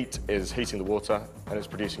 the heat is heating the water and it's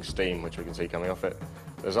producing steam, which we can see coming off it.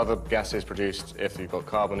 There's other gases produced if you've got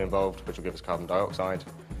carbon involved, which will give us carbon dioxide.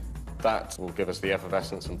 That will give us the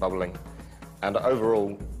effervescence and bubbling. And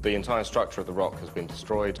overall, the entire structure of the rock has been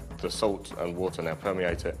destroyed. The salt and water now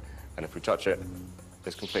permeate it, and if we touch it,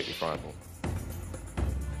 it's completely friable.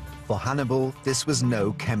 For Hannibal, this was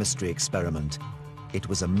no chemistry experiment. It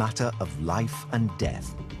was a matter of life and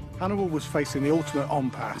death. Hannibal was facing the ultimate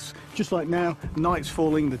impasse. Just like now, night's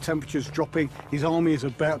falling, the temperature's dropping, his army is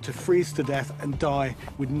about to freeze to death and die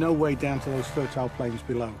with no way down to those fertile plains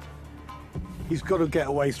below. He's got to get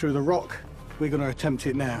away through the rock. We're going to attempt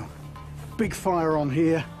it now. Big fire on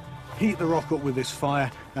here, heat the rock up with this fire,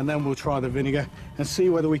 and then we'll try the vinegar and see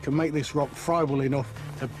whether we can make this rock friable enough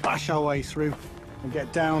to bash our way through and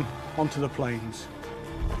get down onto the plains.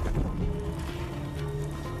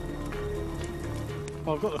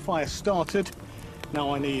 Well, I've got the fire started.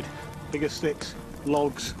 Now I need bigger sticks,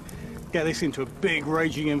 logs, get this into a big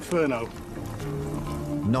raging inferno.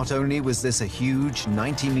 Not only was this a huge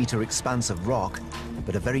 90-meter expanse of rock,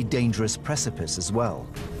 but a very dangerous precipice as well.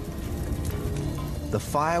 The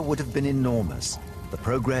fire would have been enormous, the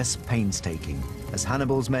progress painstaking, as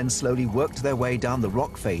Hannibal's men slowly worked their way down the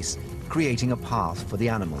rock face, creating a path for the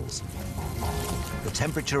animals. The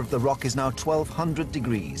temperature of the rock is now 1200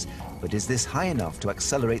 degrees, but is this high enough to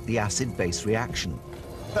accelerate the acid-base reaction?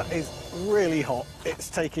 That is really hot. It's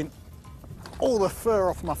taking all the fur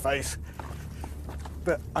off my face,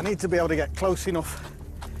 but I need to be able to get close enough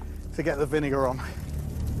to get the vinegar on.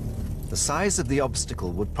 The size of the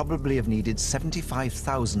obstacle would probably have needed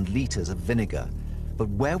 75,000 litres of vinegar, but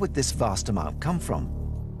where would this vast amount come from?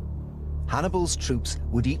 Hannibal's troops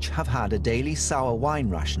would each have had a daily sour wine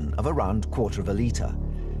ration of around 1/4 litre.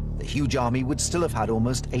 The huge army would still have had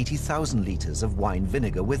almost 80,000 litres of wine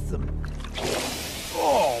vinegar with them.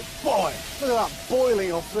 Oh boy, look at that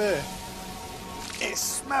boiling up there. It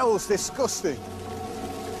smells disgusting.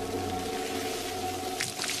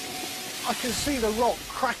 I can see the rock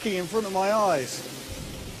cracking in front of my eyes.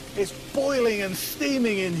 It's boiling and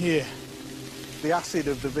steaming in here. The acid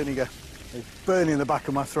of the vinegar is burning the back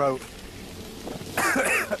of my throat.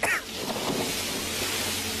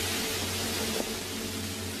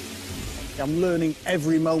 I'm learning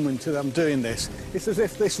every moment that I'm doing this. It's as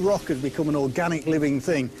if this rock has become an organic living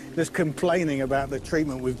thing that's complaining about the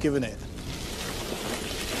treatment we've given it.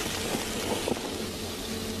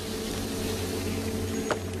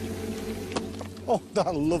 Oh, I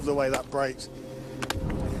love the way that breaks.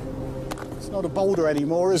 It's not a boulder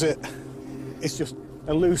anymore, is it? It's just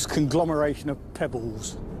a loose conglomeration of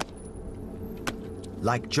pebbles.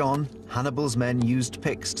 Like John, Hannibal's men used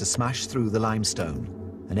picks to smash through the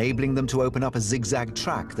limestone, enabling them to open up a zigzag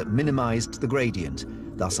track that minimized the gradient,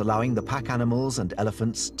 thus allowing the pack animals and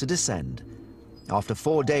elephants to descend. After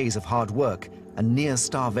 4 days of hard work and near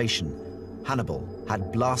starvation, Hannibal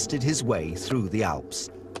had blasted his way through the Alps.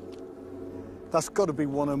 That's got to be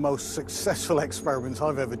one of the most successful experiments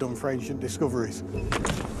I've ever done for ancient discoveries.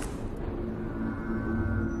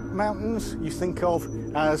 Mountains you think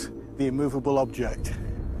of as the immovable object.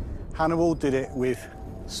 Hannibal did it with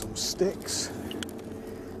some sticks,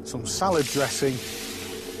 some salad dressing,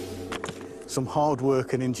 some hard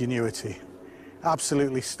work and ingenuity.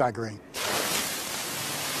 Absolutely staggering.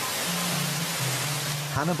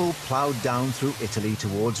 Hannibal ploughed down through Italy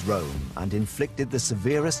towards Rome and inflicted the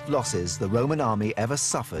severest losses the Roman army ever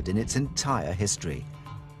suffered in its entire history.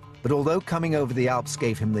 But although coming over the Alps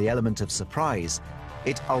gave him the element of surprise,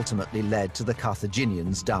 it ultimately led to the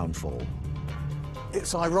Carthaginians' downfall.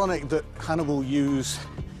 It's ironic that Hannibal used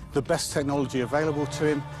the best technology available to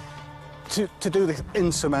him to do this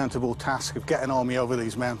insurmountable task of getting an army over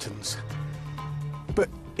these mountains. But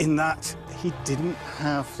in that, he didn't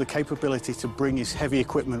have the capability to bring his heavy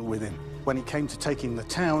equipment with him. When it came to taking the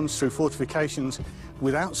towns through fortifications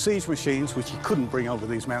without siege machines, which he couldn't bring over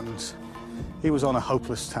these mountains, he was on a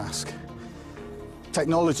hopeless task.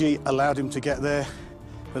 Technology allowed him to get there,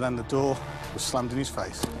 but then the door was slammed in his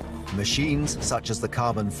face. Machines such as the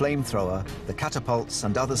carbon flamethrower, the catapults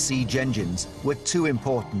and other siege engines were too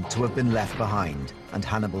important to have been left behind, and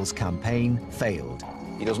Hannibal's campaign failed.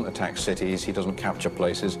 He doesn't attack cities, he doesn't capture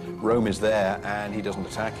places. Rome is there and he doesn't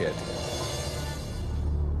attack it.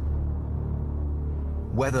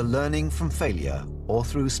 Whether learning from failure or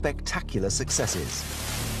through spectacular successes,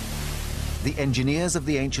 the engineers of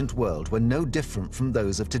the ancient world were no different from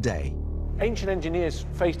those of today. Ancient engineers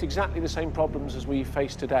faced exactly the same problems as we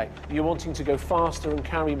face today. You're wanting to go faster and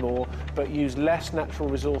carry more, but use less natural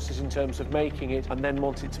resources in terms of making it, and then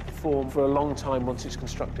want it to perform for a long time once it's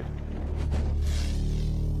constructed.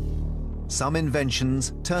 Some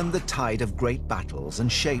inventions turned the tide of great battles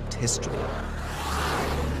and shaped history.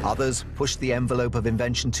 Others pushed the envelope of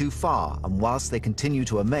invention too far, and whilst they continue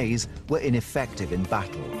to amaze, were ineffective in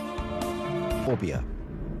battle. Euphorbia.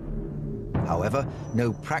 However,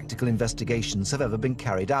 no practical investigations have ever been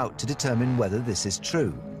carried out to determine whether this is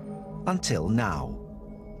true. Until now.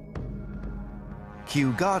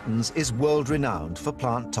 Kew Gardens is world-renowned for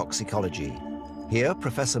plant toxicology. Here,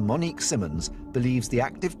 Professor Monique Simmons believes the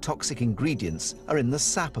active toxic ingredients are in the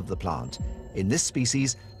sap of the plant, in this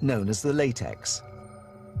species known as the latex.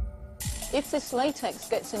 If this latex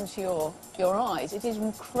gets into your eyes, it is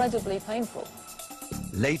incredibly painful.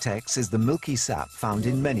 Latex is the milky sap found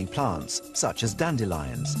in many plants, such as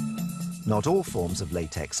dandelions. Not all forms of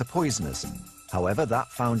latex are poisonous. However, that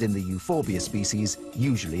found in the Euphorbia species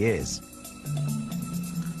usually is.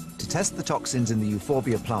 To test the toxins in the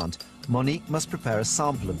Euphorbia plant, Monique must prepare a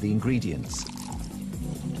sample of the ingredients.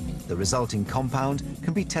 The resulting compound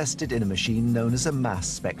can be tested in a machine known as a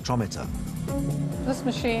mass spectrometer. This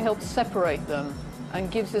machine helps separate them and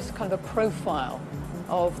gives us kind of a profile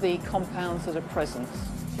of the compounds that are present.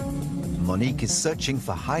 Monique is searching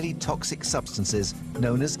for highly toxic substances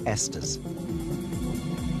known as esters.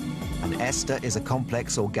 An ester is a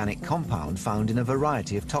complex organic compound found in a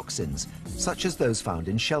variety of toxins, such as those found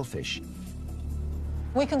in shellfish.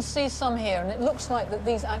 We can see some here, and it looks like that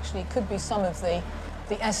these actually could be some of the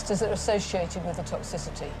esters that are associated with the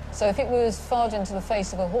toxicity. So if it was fired into the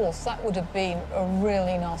face of a horse, that would have been a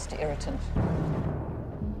really nasty irritant.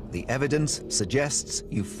 The evidence suggests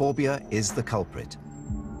Euphorbia is the culprit.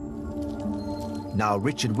 Now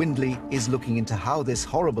Richard Windley is looking into how this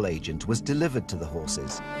horrible agent was delivered to the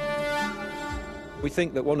horses. We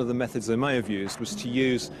think that one of the methods they may have used was to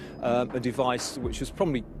use a device which was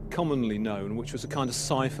probably commonly known, which was a kind of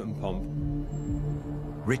siphon pump.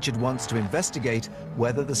 Richard wants to investigate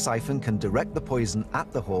whether the siphon can direct the poison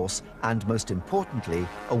at the horse and, most importantly,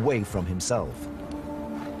 away from himself.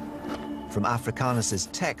 From Africanus's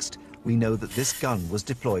text, we know that this gun was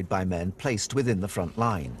deployed by men placed within the front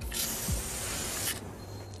line.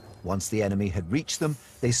 Once the enemy had reached them,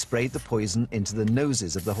 they sprayed the poison into the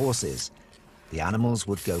noses of the horses. The animals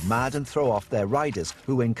would go mad and throw off their riders,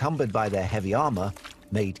 who, encumbered by their heavy armor,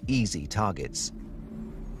 made easy targets.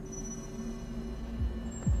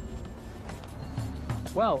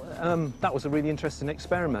 Well, that was a really interesting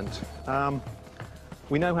experiment.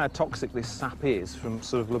 We know how toxic this sap is from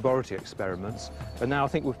sort of laboratory experiments, and now I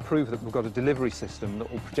think we've proved that we've got a delivery system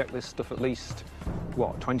that will project this stuff at least,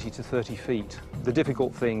 what, 20 to 30 feet. The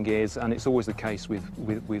difficult thing is, and it's always the case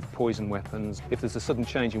with poison weapons, if there's a sudden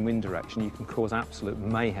change in wind direction, you can cause absolute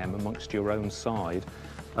mayhem amongst your own side.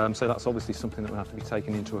 So that's obviously something that will have to be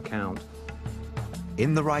taken into account.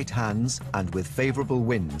 In the right hands and with favourable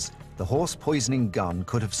winds, the horse poisoning gun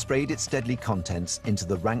could have sprayed its deadly contents into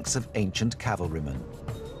the ranks of ancient cavalrymen.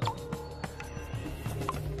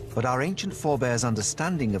 But our ancient forebears'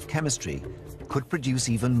 understanding of chemistry could produce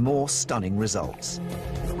even more stunning results.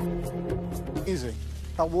 Easy.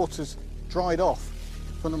 That water's dried off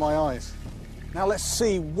in front of my eyes. Now let's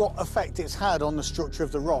see what effect it's had on the structure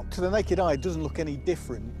of the rock. To the naked eye, it doesn't look any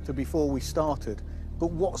different to before we started.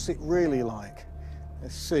 But what's it really like?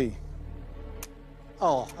 Let's see.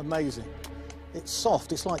 Oh, amazing. It's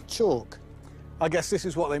soft, it's like chalk. I guess this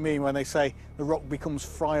is what they mean when they say the rock becomes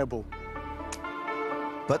friable.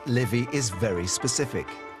 But Livy is very specific.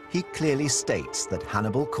 He clearly states that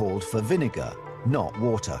Hannibal called for vinegar, not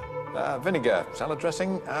water. Vinegar, salad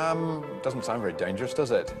dressing, doesn't sound very dangerous, does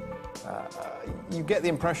it? You get the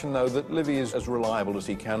impression, though, that Livy is as reliable as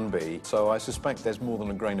he can be, so I suspect there's more than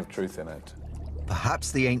a grain of truth in it.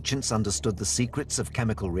 Perhaps the ancients understood the secrets of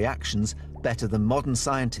chemical reactions better than modern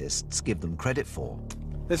scientists give them credit for.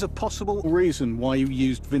 There's a possible reason why you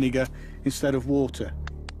used vinegar instead of water.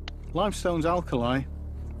 Limestone's alkali,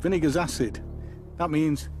 vinegar's acid. That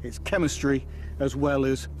means it's chemistry as well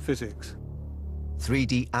as physics.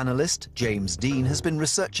 3D analyst James Dean has been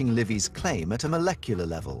researching Livy's claim at a molecular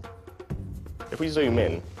level. If we zoom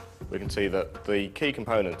in, we can see that the key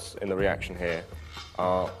components in the reaction here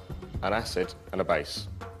are an acid and a base.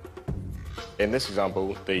 In this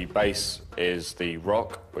example, the base is the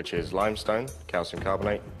rock, which is limestone, calcium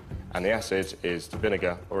carbonate, and the acid is the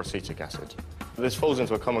vinegar or acetic acid. This falls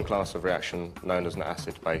into a common class of reaction known as an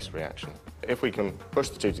acid-base reaction. If we can push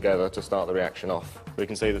the two together to start the reaction off, we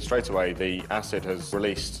can see that straight away the acid has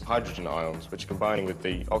released hydrogen ions, which are combining with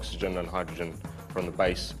the oxygen and hydrogen from the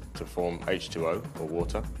base to form H2O, or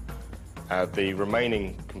water. The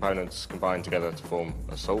remaining components combine together to form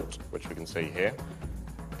a salt, which we can see here.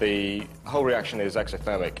 The whole reaction is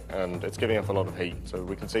exothermic, and it's giving off a lot of heat. So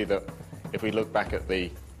we can see that if we look back at the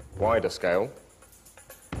wider scale,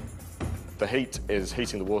 the heat is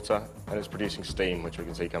heating the water, and it's producing steam, which we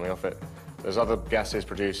can see coming off it. There's other gases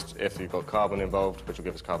produced if you've got carbon involved, which will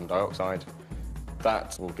give us carbon dioxide.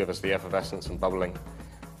 That will give us the effervescence and bubbling.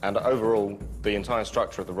 And overall, the entire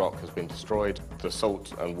structure of the rock has been destroyed. The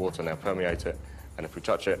salt and water now permeate it, and if we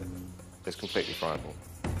touch it, it's completely friable.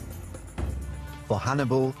 For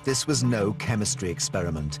Hannibal, this was no chemistry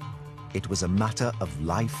experiment. It was a matter of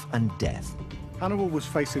life and death. Hannibal was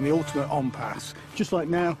facing the ultimate impasse. Just like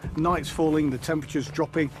now, night's falling, the temperature's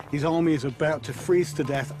dropping, his army is about to freeze to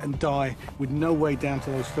death and die with no way down to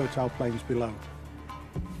those fertile plains below.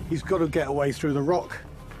 He's got to get away through the rock.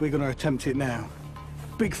 We're going to attempt it now.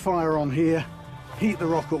 Big fire on here, heat the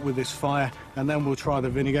rock up with this fire, and then we'll try the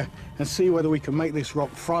vinegar and see whether we can make this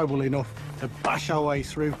rock friable enough to bash our way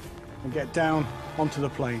through and get down onto the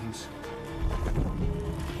plains.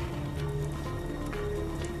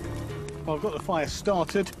 I've got the fire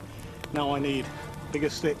started. Now I need bigger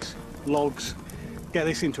sticks, logs, get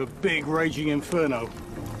this into a big raging inferno.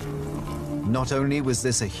 Not only was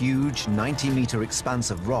this a huge 90-metre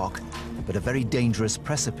expanse of rock, but a very dangerous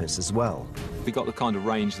precipice as well. We got the kind of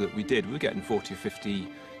range that we did. We were getting 40 or 50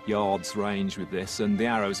 yards range with this, and the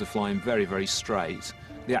arrows are flying very, very straight.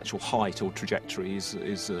 The actual height or trajectory is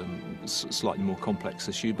a slightly more complex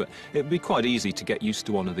issue, but it would be quite easy to get used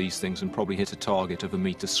to one of these things and probably hit a target of 1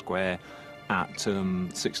 metre square at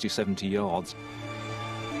 60 or 70 yards.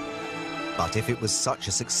 But if it was such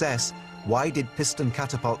a success, why did piston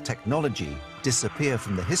catapult technology disappear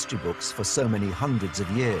from the history books for so many hundreds of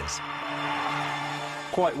years?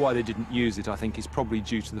 Quite why they didn't use it, I think, is probably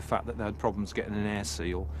due to the fact that they had problems getting an air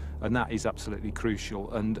seal, and that is absolutely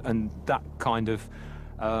crucial, and that kind of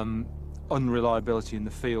unreliability in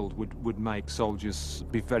the field would make soldiers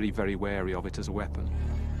be very, very wary of it as a weapon.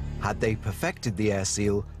 Had they perfected the air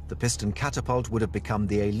seal, the piston catapult would have become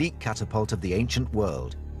the elite catapult of the ancient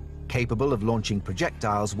world, capable of launching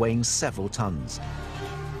projectiles weighing several tons.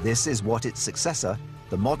 This is what its successor,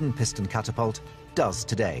 the modern piston catapult, does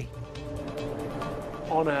today.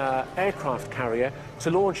 On an aircraft carrier,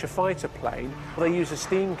 to launch a fighter plane, they use a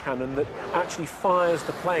steam cannon that actually fires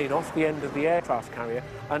the plane off the end of the aircraft carrier,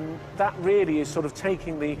 and that really is sort of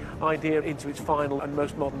taking the idea into its final and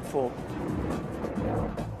most modern form.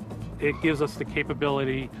 It gives us the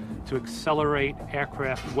capability to accelerate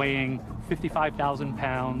aircraft weighing 55,000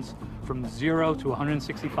 pounds from 0 to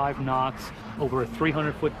 165 knots over a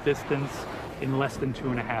 300-foot distance in less than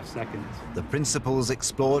 2.5 seconds. The principles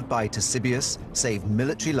explored by Ctesibius save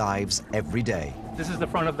military lives every day. This is the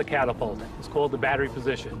front of the catapult. It's called the battery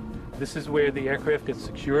position. This is where the aircraft gets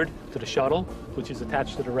secured to the shuttle, which is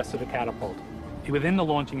attached to the rest of the catapult. Within the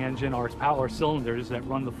launching engine are power cylinders that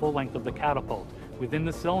run the full length of the catapult. Within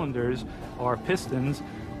the cylinders are pistons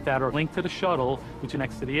that are linked to the shuttle, which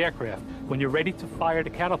connects to the aircraft. When you're ready to fire the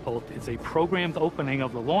catapult, it's a programmed opening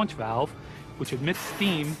of the launch valve, which emits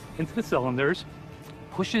steam into the cylinders,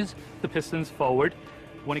 pushes the pistons forward.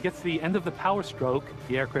 When it gets to the end of the power stroke,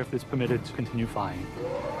 the aircraft is permitted to continue flying.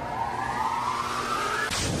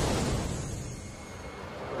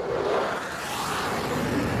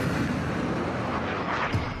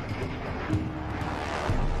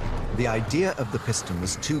 The idea of the piston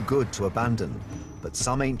was too good to abandon, but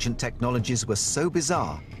some ancient technologies were so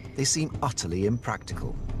bizarre, they seem utterly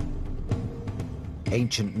impractical.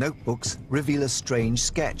 Ancient notebooks reveal a strange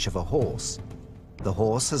sketch of a horse. The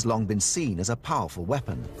horse has long been seen as a powerful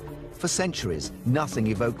weapon. For centuries, nothing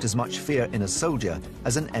evoked as much fear in a soldier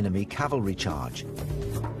as an enemy cavalry charge.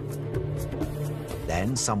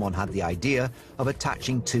 Then someone had the idea of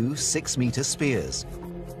attaching two 6-meter spears.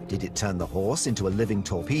 Did it turn the horse into a living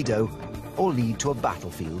torpedo or lead to a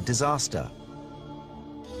battlefield disaster?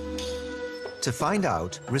 To find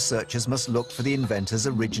out, researchers must look for the inventor's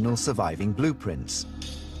original surviving blueprints.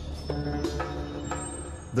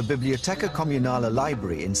 The Biblioteca Comunale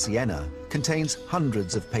Library in Siena contains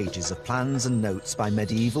hundreds of pages of plans and notes by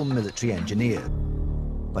medieval military engineers.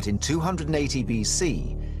 But in 280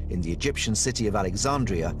 BC, in the Egyptian city of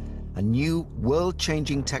Alexandria, a new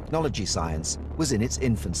world-changing technology science was in its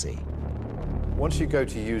infancy. Once you go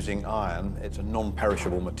to using iron, it's a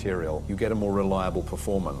non-perishable material. You get a more reliable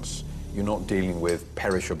performance. You're not dealing with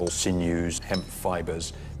perishable sinews, hemp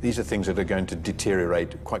fibers. These are things that are going to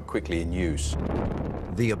deteriorate quite quickly in use.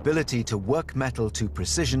 The ability to work metal to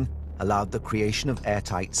precision allowed the creation of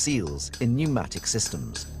airtight seals in pneumatic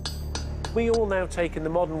systems. We all now take in the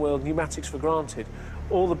modern world pneumatics for granted.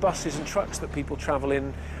 All the buses and trucks that people travel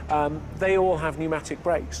in, they all have pneumatic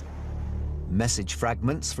brakes. Message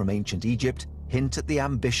fragments from ancient Egypt hint at the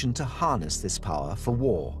ambition to harness this power for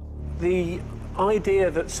war. The idea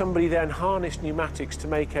that somebody then harnessed pneumatics to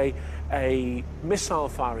make a missile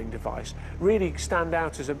firing device really stand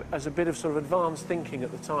out as a bit of sort of advanced thinking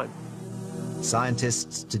at the time.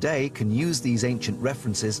 Scientists today can use these ancient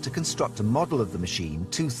references to construct a model of the machine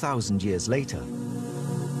 2,000 years later.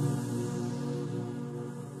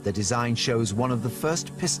 The design shows one of the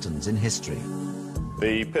first pistons in history.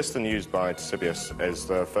 The piston used by Ctesibius is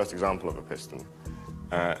the first example of a piston.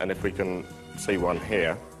 And if we can see one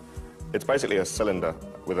here, it's basically a cylinder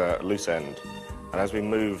with a loose end. And as we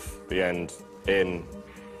move the end in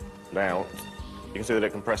and out, you can see that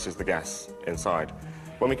it compresses the gas inside.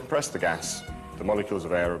 When we compress the gas, the molecules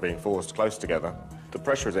of air are being forced close together. The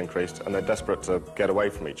pressure is increased and they're desperate to get away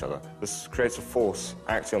from each other. This creates a force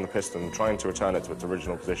acting on the piston, trying to return it to its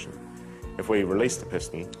original position. If we release the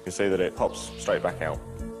piston, you can see that it pops straight back out.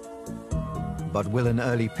 But will an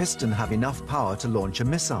early piston have enough power to launch a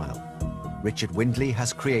missile? Richard Windley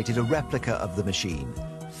has created a replica of the machine,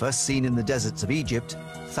 first seen in the deserts of Egypt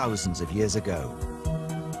thousands of years ago.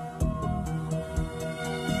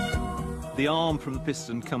 The arm from the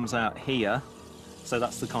piston comes out here, so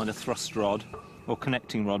that's the kind of thrust rod or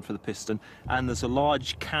connecting rod for the piston, and there's a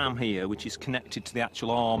large cam here which is connected to the actual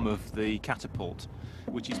arm of the catapult,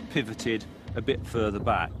 which is pivoted a bit further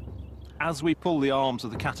back. As we pull the arms of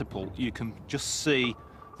the catapult, you can just see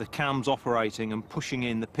the cams operating and pushing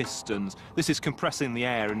in the pistons. This is compressing the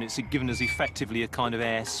air, and it's given us effectively a kind of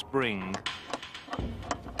air spring.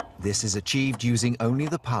 This is achieved using only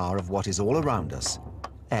the power of what is all around us,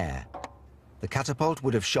 air. The catapult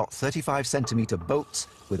would have shot 35-centimeter bolts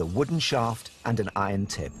with a wooden shaft and an iron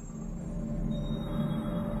tip.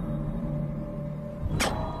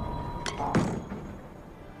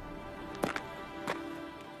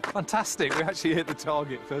 Fantastic, we actually hit the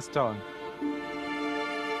target first time.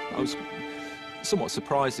 I was somewhat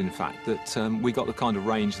surprised, in fact, that we got the kind of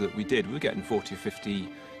range that we did. We were getting 40 or 50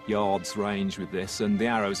 yards range with this, and the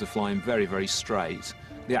arrows are flying very, very straight.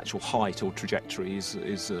 The actual height or trajectory is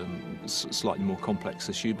a slightly more complex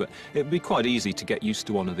issue, but it would be quite easy to get used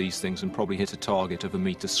to one of these things and probably hit a target of 1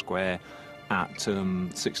 metre square at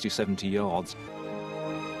 60, 70 yards.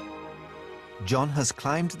 John has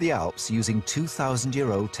climbed the Alps using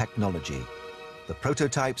 2,000-year-old technology. The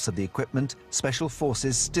prototypes of the equipment special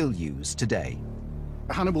forces still use today.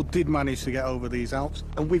 Hannibal did manage to get over these Alps,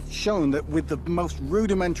 and we've shown that with the most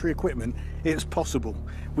rudimentary equipment, it's possible.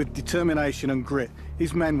 With determination and grit,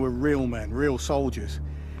 his men were real men, real soldiers.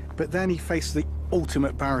 But then he faced the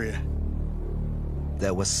ultimate barrier.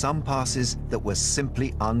 There were some passes that were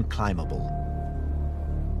simply unclimbable.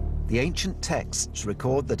 The ancient texts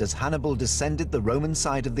record that as Hannibal descended the Roman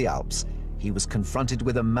side of the Alps, he was confronted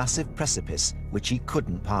with a massive precipice which he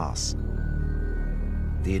couldn't pass.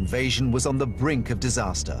 The invasion was on the brink of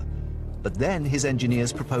disaster, but then his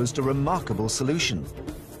engineers proposed a remarkable solution.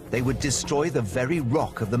 They would destroy the very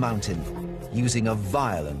rock of the mountain using a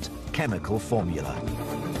violent chemical formula.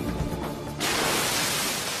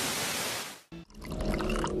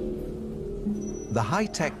 The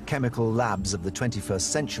high-tech chemical labs of the 21st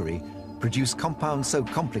century produce compounds so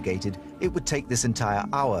complicated it would take this entire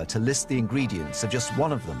hour to list the ingredients of just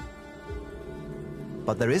one of them.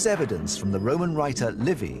 But there is evidence from the Roman writer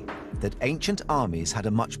Livy that ancient armies had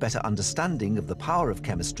a much better understanding of the power of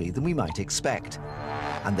chemistry than we might expect,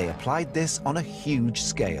 and they applied this on a huge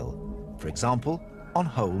scale, for example, on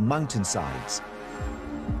whole mountainsides.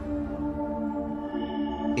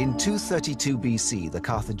 In 232 BC, the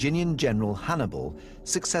Carthaginian general Hannibal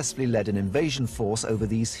successfully led an invasion force over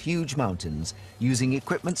these huge mountains using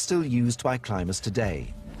equipment still used by climbers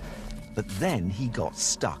today. But then he got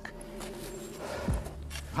stuck.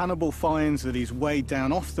 Hannibal finds that his way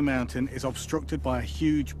down off the mountain is obstructed by a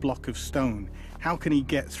huge block of stone. How can he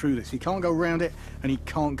get through this? He can't go around it, and he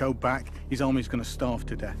can't go back. His army's going to starve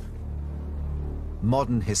to death.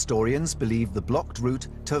 Modern historians believe the blocked route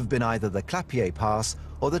to have been either the Clapier Pass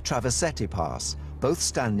or the Traversette Pass, both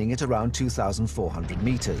standing at around 2,400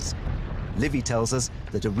 meters. Livy tells us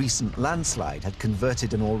that a recent landslide had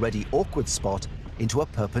converted an already awkward spot into a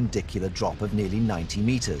perpendicular drop of nearly 90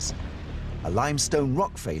 meters. A limestone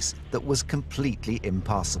rock face that was completely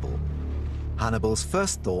impassable. Hannibal's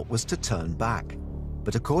first thought was to turn back,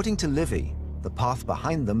 but according to Livy, the path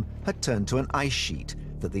behind them had turned to an ice sheet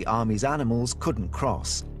that the army's animals couldn't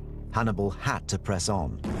cross. Hannibal had to press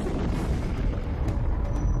on.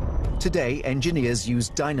 Today, engineers use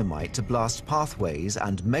dynamite to blast pathways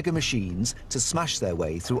and mega machines to smash their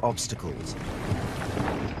way through obstacles.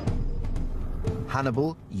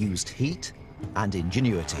 Hannibal used heat and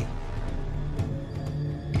ingenuity.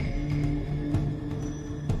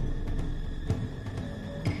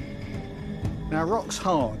 Now, rock's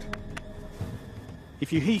hard.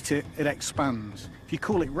 If you heat it, it expands. If you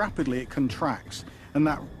cool it rapidly, it contracts. And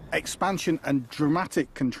that expansion and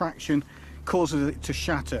dramatic contraction causes it to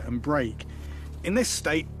shatter and break. In this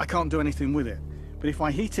state, I can't do anything with it. But if I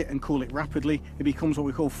heat it and cool it rapidly, it becomes what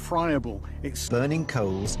we call friable. It's burning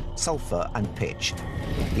coals, sulfur and pitch.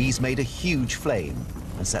 These made a huge flame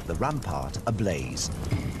and set the rampart ablaze.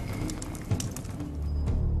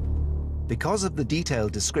 Because of the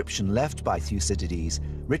detailed description left by Thucydides,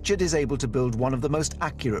 Richard is able to build one of the most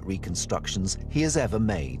accurate reconstructions he has ever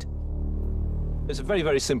made. It's a very,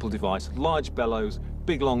 very simple device. Large bellows,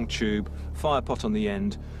 big long tube, fire pot on the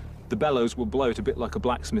end. The bellows will blow it a bit like a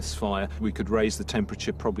blacksmith's fire. We could raise the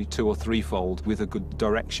temperature probably 2- or 3-fold with a good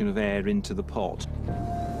direction of air into the pot.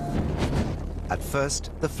 At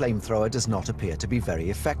first, the flamethrower does not appear to be very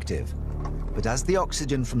effective. But as the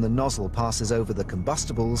oxygen from the nozzle passes over the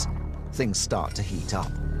combustibles, things start to heat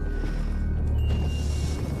up.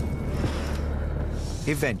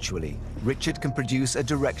 Eventually, Richard can produce a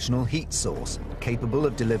directional heat source capable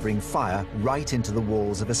of delivering fire right into the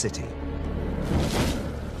walls of a city.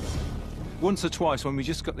 Once or twice, when we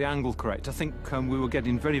just got the angle correct, I think we were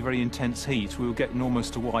getting very, very intense heat. We were getting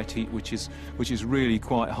almost to white heat, which is really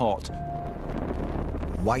quite hot.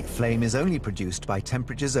 White flame is only produced by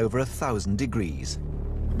temperatures over 1,000 degrees.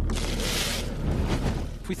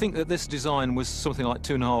 If we think that this design was something like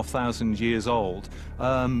 2,500 years old,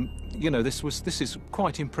 you know, this is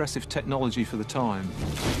quite impressive technology for the time.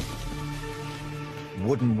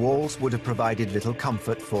 Wooden walls would have provided little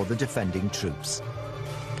comfort for the defending troops.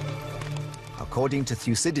 According to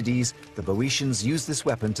Thucydides, the Boeotians used this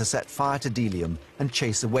weapon to set fire to Delium and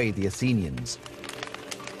chase away the Athenians.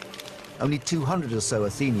 Only 200 or so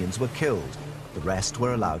Athenians were killed. The rest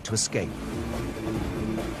were allowed to escape.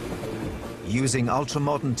 Using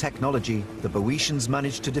ultra-modern technology, the Boeotians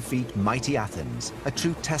managed to defeat mighty Athens, a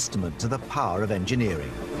true testament to the power of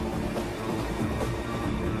engineering.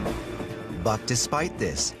 But despite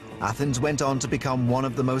this, Athens went on to become one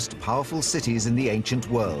of the most powerful cities in the ancient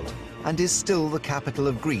world, and is still the capital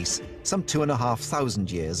of Greece some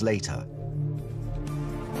 2,500 years later.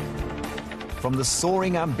 From the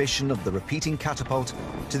soaring ambition of the repeating catapult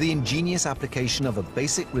to the ingenious application of a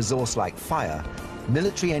basic resource like fire,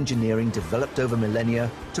 military engineering developed over millennia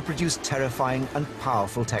to produce terrifying and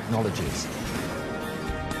powerful technologies.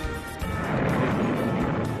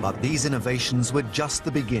 But these innovations were just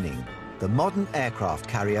the beginning. The modern aircraft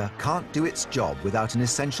carrier can't do its job without an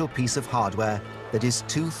essential piece of hardware that is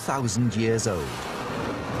 2,000 years old.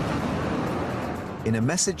 In a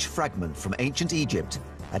message fragment from ancient Egypt,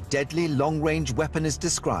 a deadly long-range weapon is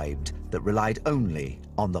described that relied only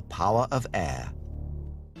on the power of air.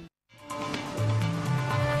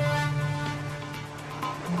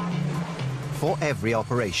 For every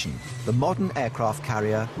operation, the modern aircraft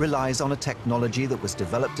carrier relies on a technology that was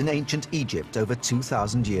developed in ancient Egypt over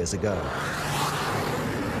 2,000 years ago.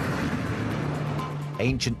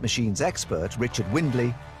 Ancient machines expert Richard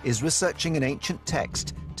Windley is researching an ancient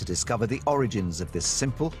text to discover the origins of this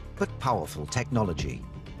simple but powerful technology.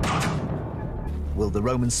 Will the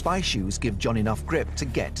Roman spy shoes give John enough grip to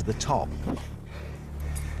get to the top?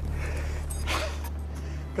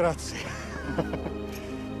 Grazie.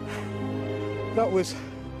 That was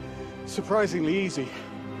surprisingly easy.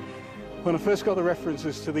 When I first got the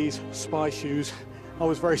references to these spy shoes, I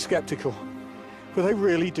was very skeptical, but they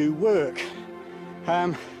really do work.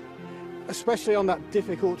 Especially on that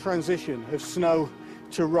difficult transition of snow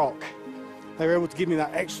to rock. They were able to give me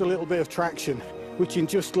that extra little bit of traction, which in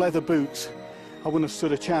just leather boots, I wouldn't have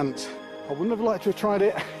stood a chance. I wouldn't have liked to have tried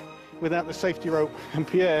it without the safety rope and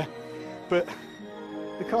Pierre, but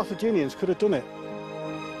the Carthaginians could have done it.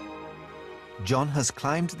 John has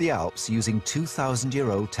climbed the Alps using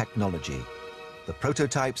 2,000-year-old technology. The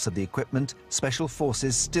prototypes of the equipment special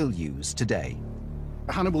forces still use today.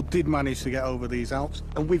 Hannibal did manage to get over these Alps,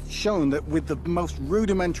 and we've shown that with the most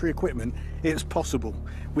rudimentary equipment, it's possible.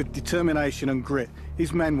 With determination and grit,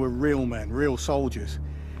 his men were real men, real soldiers.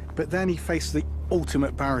 But then he faced the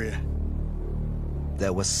ultimate barrier.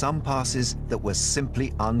 There were some passes that were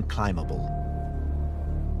simply unclimbable.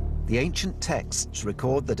 The ancient texts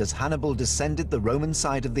record that as Hannibal descended the Roman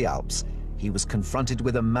side of the Alps, he was confronted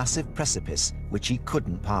with a massive precipice which he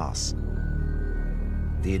couldn't pass.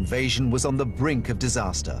 The invasion was on the brink of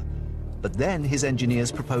disaster, but then his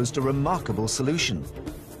engineers proposed a remarkable solution.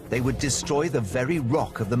 They would destroy the very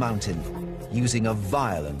rock of the mountain using a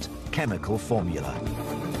violent chemical formula.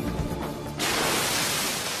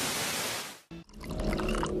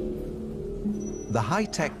 The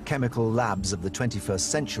high-tech chemical labs of the 21st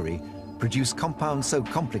century produce compounds so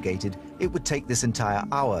complicated it would take this entire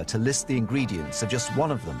hour to list the ingredients of just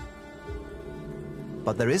one of them.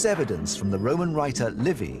 But there is evidence from the Roman writer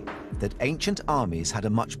Livy that ancient armies had a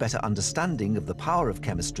much better understanding of the power of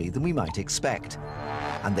chemistry than we might expect,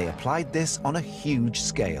 and they applied this on a huge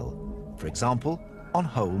scale, for example, on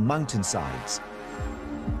whole mountainsides.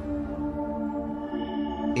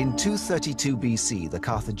 In 232 BC, the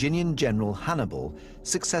Carthaginian general Hannibal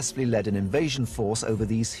successfully led an invasion force over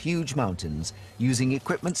these huge mountains using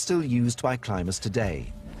equipment still used by climbers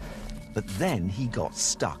today. But then he got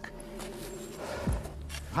stuck.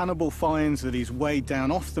 Hannibal finds that his way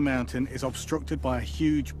down off the mountain is obstructed by a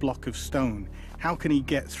huge block of stone. How can he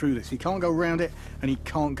get through this? He can't go around it and he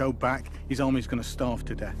can't go back. His army's going to starve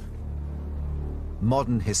to death.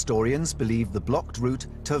 Modern historians believe the blocked route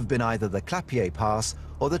to have been either the Clapier Pass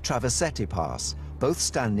or the Traversette Pass, both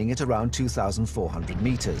standing at around 2,400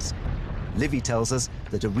 meters. Livy tells us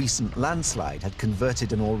that a recent landslide had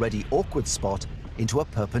converted an already awkward spot into a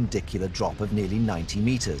perpendicular drop of nearly 90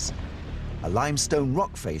 meters, a limestone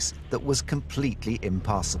rock face that was completely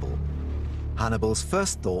impassable. Hannibal's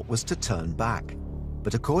first thought was to turn back,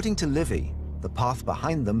 but according to Livy, the path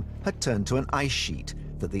behind them had turned to an ice sheet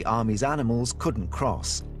that the army's animals couldn't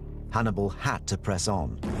cross. Hannibal had to press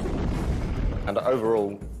on. And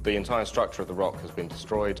overall, the entire structure of the rock has been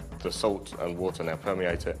destroyed. The salt and water now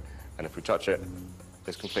permeate it, and if we touch it,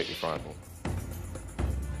 it's completely friable.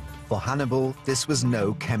 For Hannibal, this was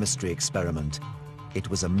no chemistry experiment. It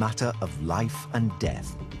was a matter of life and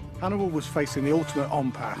death. Hannibal was facing the ultimate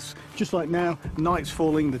on-pass. Just like now, night's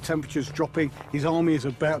falling, the temperature's dropping, his army is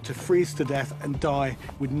about to freeze to death and die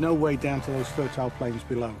with no way down to those fertile plains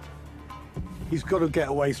below. He's got to get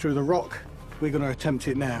away through the rock. We're going to attempt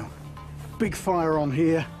it now. Big fire on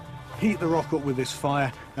here, heat the rock up with this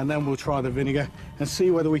fire, and then we'll try the vinegar and see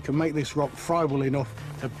whether we can make this rock friable enough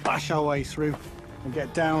to bash our way through and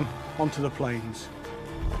get down onto the plains.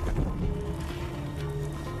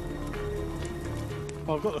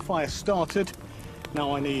 I've got the fire started.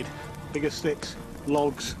 Now I need bigger sticks,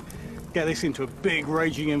 logs, get this into a big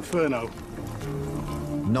raging inferno.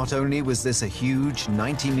 Not only was this a huge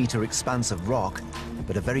 90-meter expanse of rock,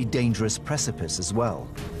 but a very dangerous precipice as well.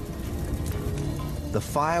 The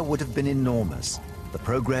fire would have been enormous, the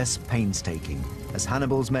progress painstaking, as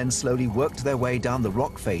Hannibal's men slowly worked their way down the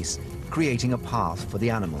rock face, creating a path for the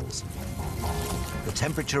animals. The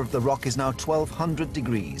temperature of the rock is now 1200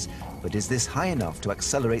 degrees, but is this high enough to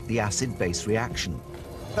accelerate the acid-base reaction?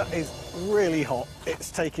 That is really hot.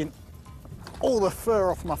 It's taking all the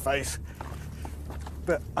fur off my face,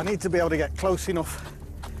 but I need to be able to get close enough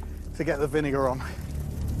to get the vinegar on.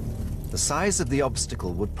 The size of the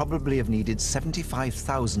obstacle would probably have needed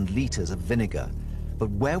 75,000 litres of vinegar, but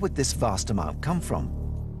where would this vast amount come from?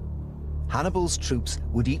 Hannibal's troops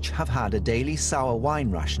would each have had a daily sour wine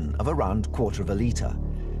ration of around 1/4 litre.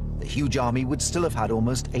 The huge army would still have had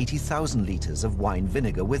almost 80,000 litres of wine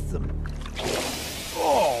vinegar with them.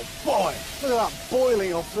 Oh boy, look at that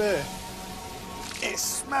boiling up there. It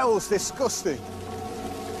smells disgusting.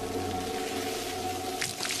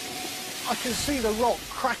 I can see the rock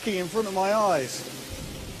cracking in front of my eyes.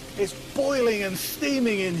 It's boiling and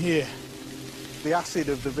steaming in here. The acid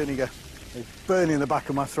of the vinegar is burning the back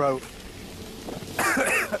of my throat.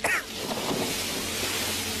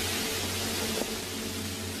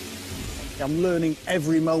 I'm learning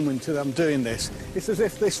every moment that I'm doing this. It's as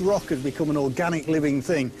if this rock has become an organic living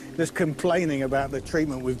thing that's complaining about the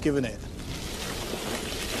treatment we've given it.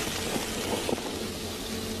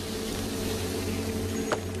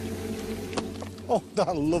 Oh,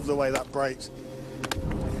 I love the way that breaks.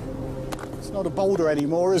 It's not a boulder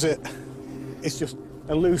anymore, is it? It's just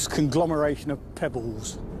a loose conglomeration of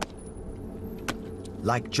pebbles.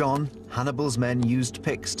 Like John, Hannibal's men used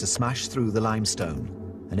picks to smash through the limestone,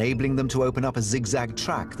 enabling them to open up a zigzag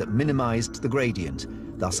track that minimized the gradient,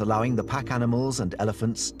 thus allowing the pack animals and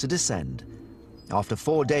elephants to descend. After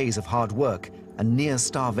 4 days of hard work and near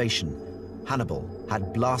starvation, Hannibal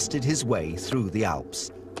had blasted his way through the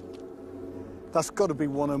Alps. That's got to be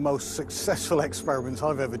one of the most successful experiments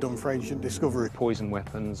I've ever done for ancient discovery. Poison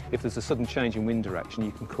weapons. If there's a sudden change in wind direction,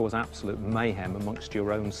 you can cause absolute mayhem amongst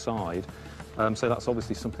your own side. So that's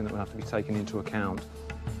obviously something that will have to be taken into account.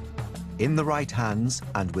 In the right hands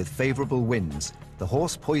and with favourable winds, the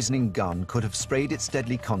horse poisoning gun could have sprayed its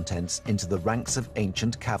deadly contents into the ranks of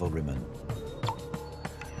ancient cavalrymen.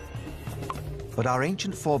 But our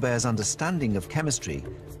ancient forebears' understanding of chemistry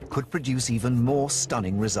could produce even more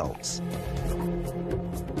stunning results.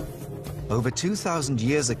 Over 2,000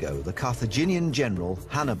 years ago, the Carthaginian general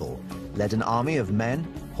Hannibal led an army of men,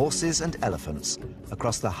 horses and elephants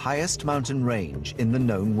across the highest mountain range in the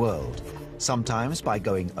known world, sometimes by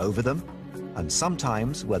going over them, and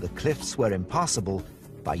sometimes, where the cliffs were impassable,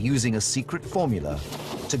 by using a secret formula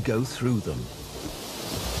to go through them.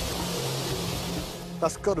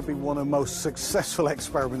 That's got to be one of the most successful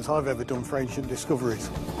experiments I've ever done for ancient discoveries.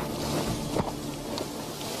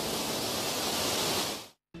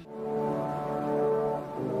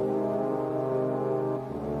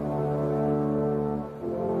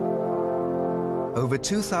 Over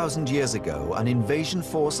 2,000 years ago, an invasion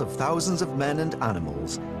force of thousands of men and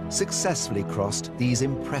animals successfully crossed these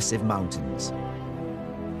impressive mountains.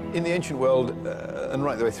 In the ancient world, and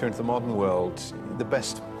right the way through into the modern world, the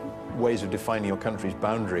best ways of defining your country's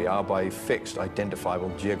boundary are by fixed, identifiable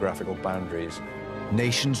geographical boundaries.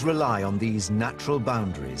 Nations rely on these natural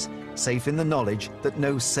boundaries, safe in the knowledge that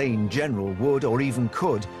no sane general would or even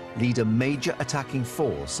could lead a major attacking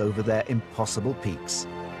force over their impossible peaks.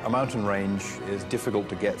 A mountain range is difficult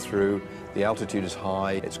to get through. The altitude is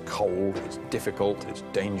high, it's cold, it's difficult, it's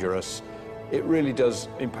dangerous. It really does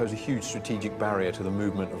impose a huge strategic barrier to the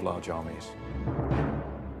movement of large armies.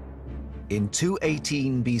 In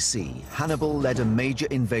 218 BC, Hannibal led a major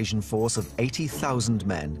invasion force of 80,000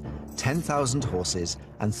 men, 10,000 horses,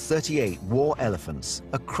 and 38 war elephants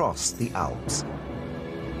across the Alps.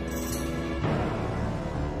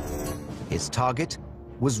 His target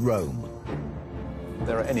was Rome.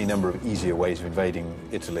 There are any number of easier ways of invading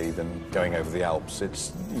Italy than going over the Alps.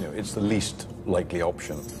 It's the least likely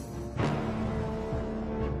option.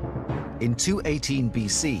 In 218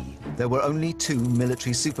 BC, there were only 2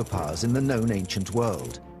 military superpowers in the known ancient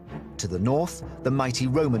world. To the north, the mighty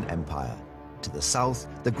Roman Empire. To the south,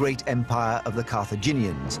 the great empire of the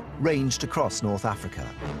Carthaginians ranged across North Africa.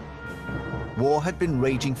 War had been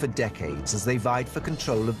raging for decades as they vied for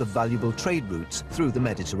control of the valuable trade routes through the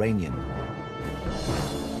Mediterranean.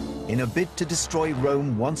 In a bid to destroy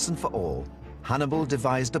Rome once and for all, Hannibal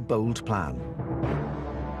devised a bold plan.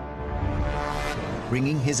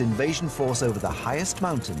 Bringing his invasion force over the highest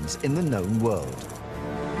mountains in the known world.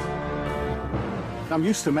 I'm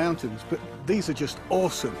used to mountains, but these are just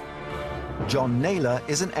awesome. John Naylor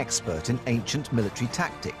is an expert in ancient military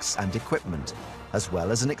tactics and equipment, as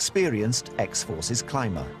well as an experienced ex-forces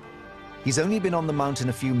climber. He's only been on the mountain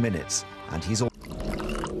a few minutes, and he's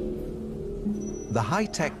The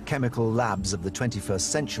high-tech chemical labs of the 21st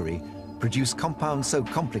century produce compounds so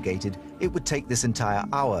complicated it would take this entire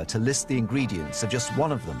hour to list the ingredients of just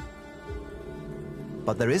one of them.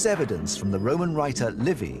 But there is evidence from the Roman writer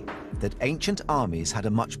Livy that ancient armies had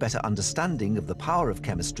a much better understanding of the power of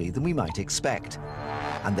chemistry than we might expect,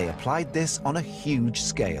 and they applied this on a huge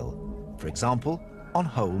scale, for example, on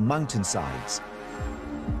whole mountainsides.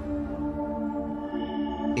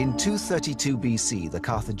 In 232 BC, the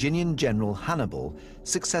Carthaginian general Hannibal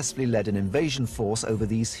successfully led an invasion force over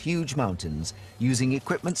these huge mountains using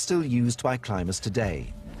equipment still used by climbers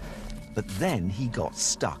today. But then he got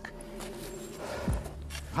stuck.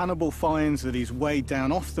 Hannibal finds that his way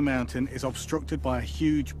down off the mountain is obstructed by a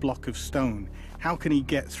huge block of stone. How can he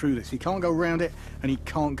get through this? He can't go around it and he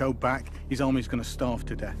can't go back. His army's going to starve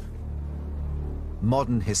to death.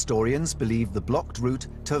 Modern historians believe the blocked route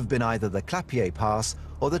to have been either the Clapier Pass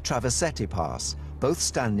or the Traversette Pass, both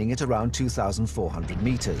standing at around 2,400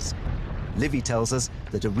 meters. Livy tells us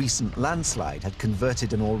that a recent landslide had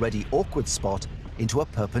converted an already awkward spot into a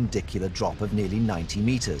perpendicular drop of nearly 90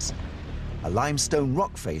 meters, a limestone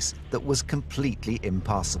rock face that was completely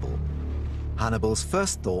impassable. Hannibal's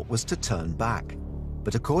first thought was to turn back,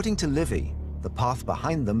 but according to Livy, the path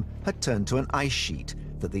behind them had turned to an ice sheet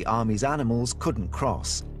that the army's animals couldn't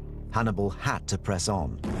cross. Hannibal had to press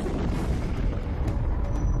on.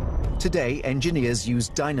 Today, engineers use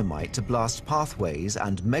dynamite to blast pathways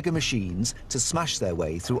and mega machines to smash their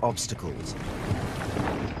way through obstacles.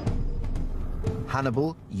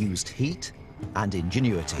 Hannibal used heat and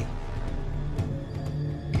ingenuity.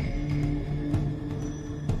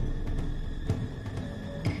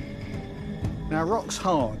 Now, rock's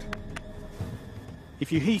hard.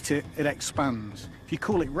 If you heat it, it expands. If you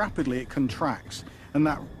cool it rapidly, it contracts. And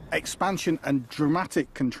that expansion and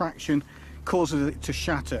dramatic contraction causes it to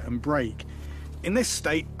shatter and break. In this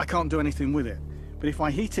state, I can't do anything with it. But if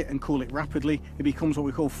I heat it and cool it rapidly, it becomes what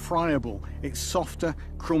we call friable. It's softer,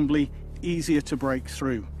 crumbly, easier to break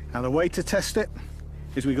through. Now, the way to test it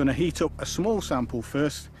is we're going to heat up a small sample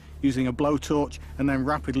first using a blowtorch and then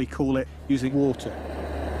rapidly cool it using water.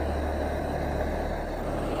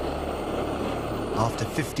 After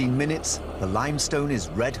 15 minutes, the limestone is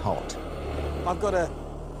red hot. I've got a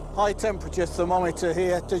high temperature thermometer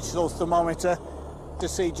here, digital thermometer, to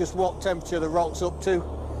see just what temperature the rock's up to.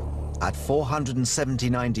 At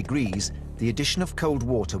 479 degrees, the addition of cold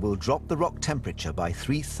water will drop the rock temperature by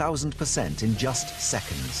 3,000% in just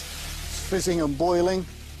seconds. It's fizzing and boiling.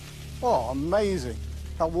 Oh, amazing.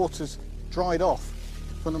 That water's dried off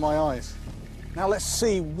in front of my eyes. Now let's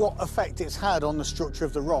see what effect it's had on the structure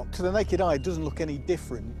of the rock. To the naked eye, it doesn't look any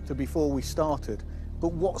different to before we started.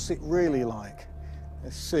 But what's it really like?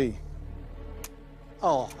 Let's see.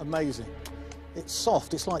 Oh, amazing. It's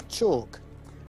soft, it's like chalk.